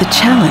 The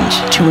challenge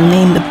to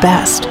remain the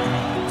best.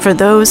 For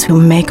those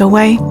who make a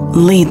way,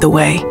 lead the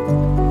way.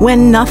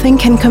 When nothing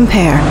can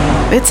compare,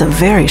 it's a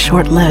very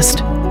short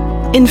list.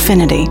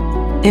 Infiniti.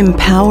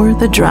 Empower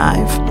the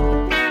drive.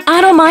 I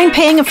don't mind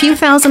paying a few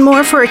thousand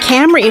more for a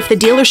Camry if the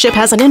dealership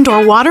has an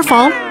indoor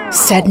waterfall.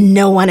 Said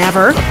no one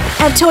ever.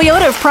 At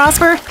Toyota of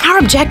Prosper, our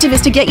objective is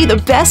to get you the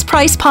best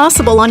price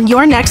possible on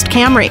your next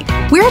Camry.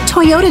 We're a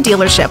Toyota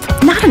dealership,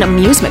 not an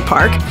amusement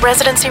park.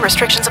 Residency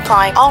restrictions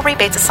apply. All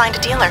rebates assigned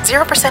to dealer.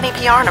 0%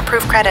 APR and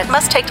approved credit.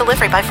 Must take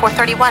delivery by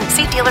 4/31.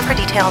 See dealer for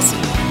details.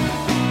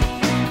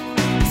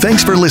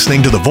 Thanks for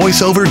listening to the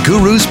VoiceOver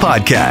Gurus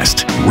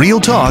podcast. Real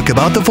talk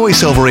about the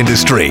voiceover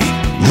industry.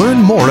 Learn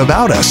more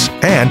about us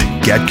and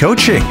get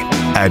coaching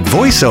at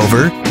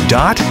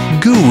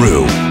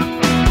voiceover.guru.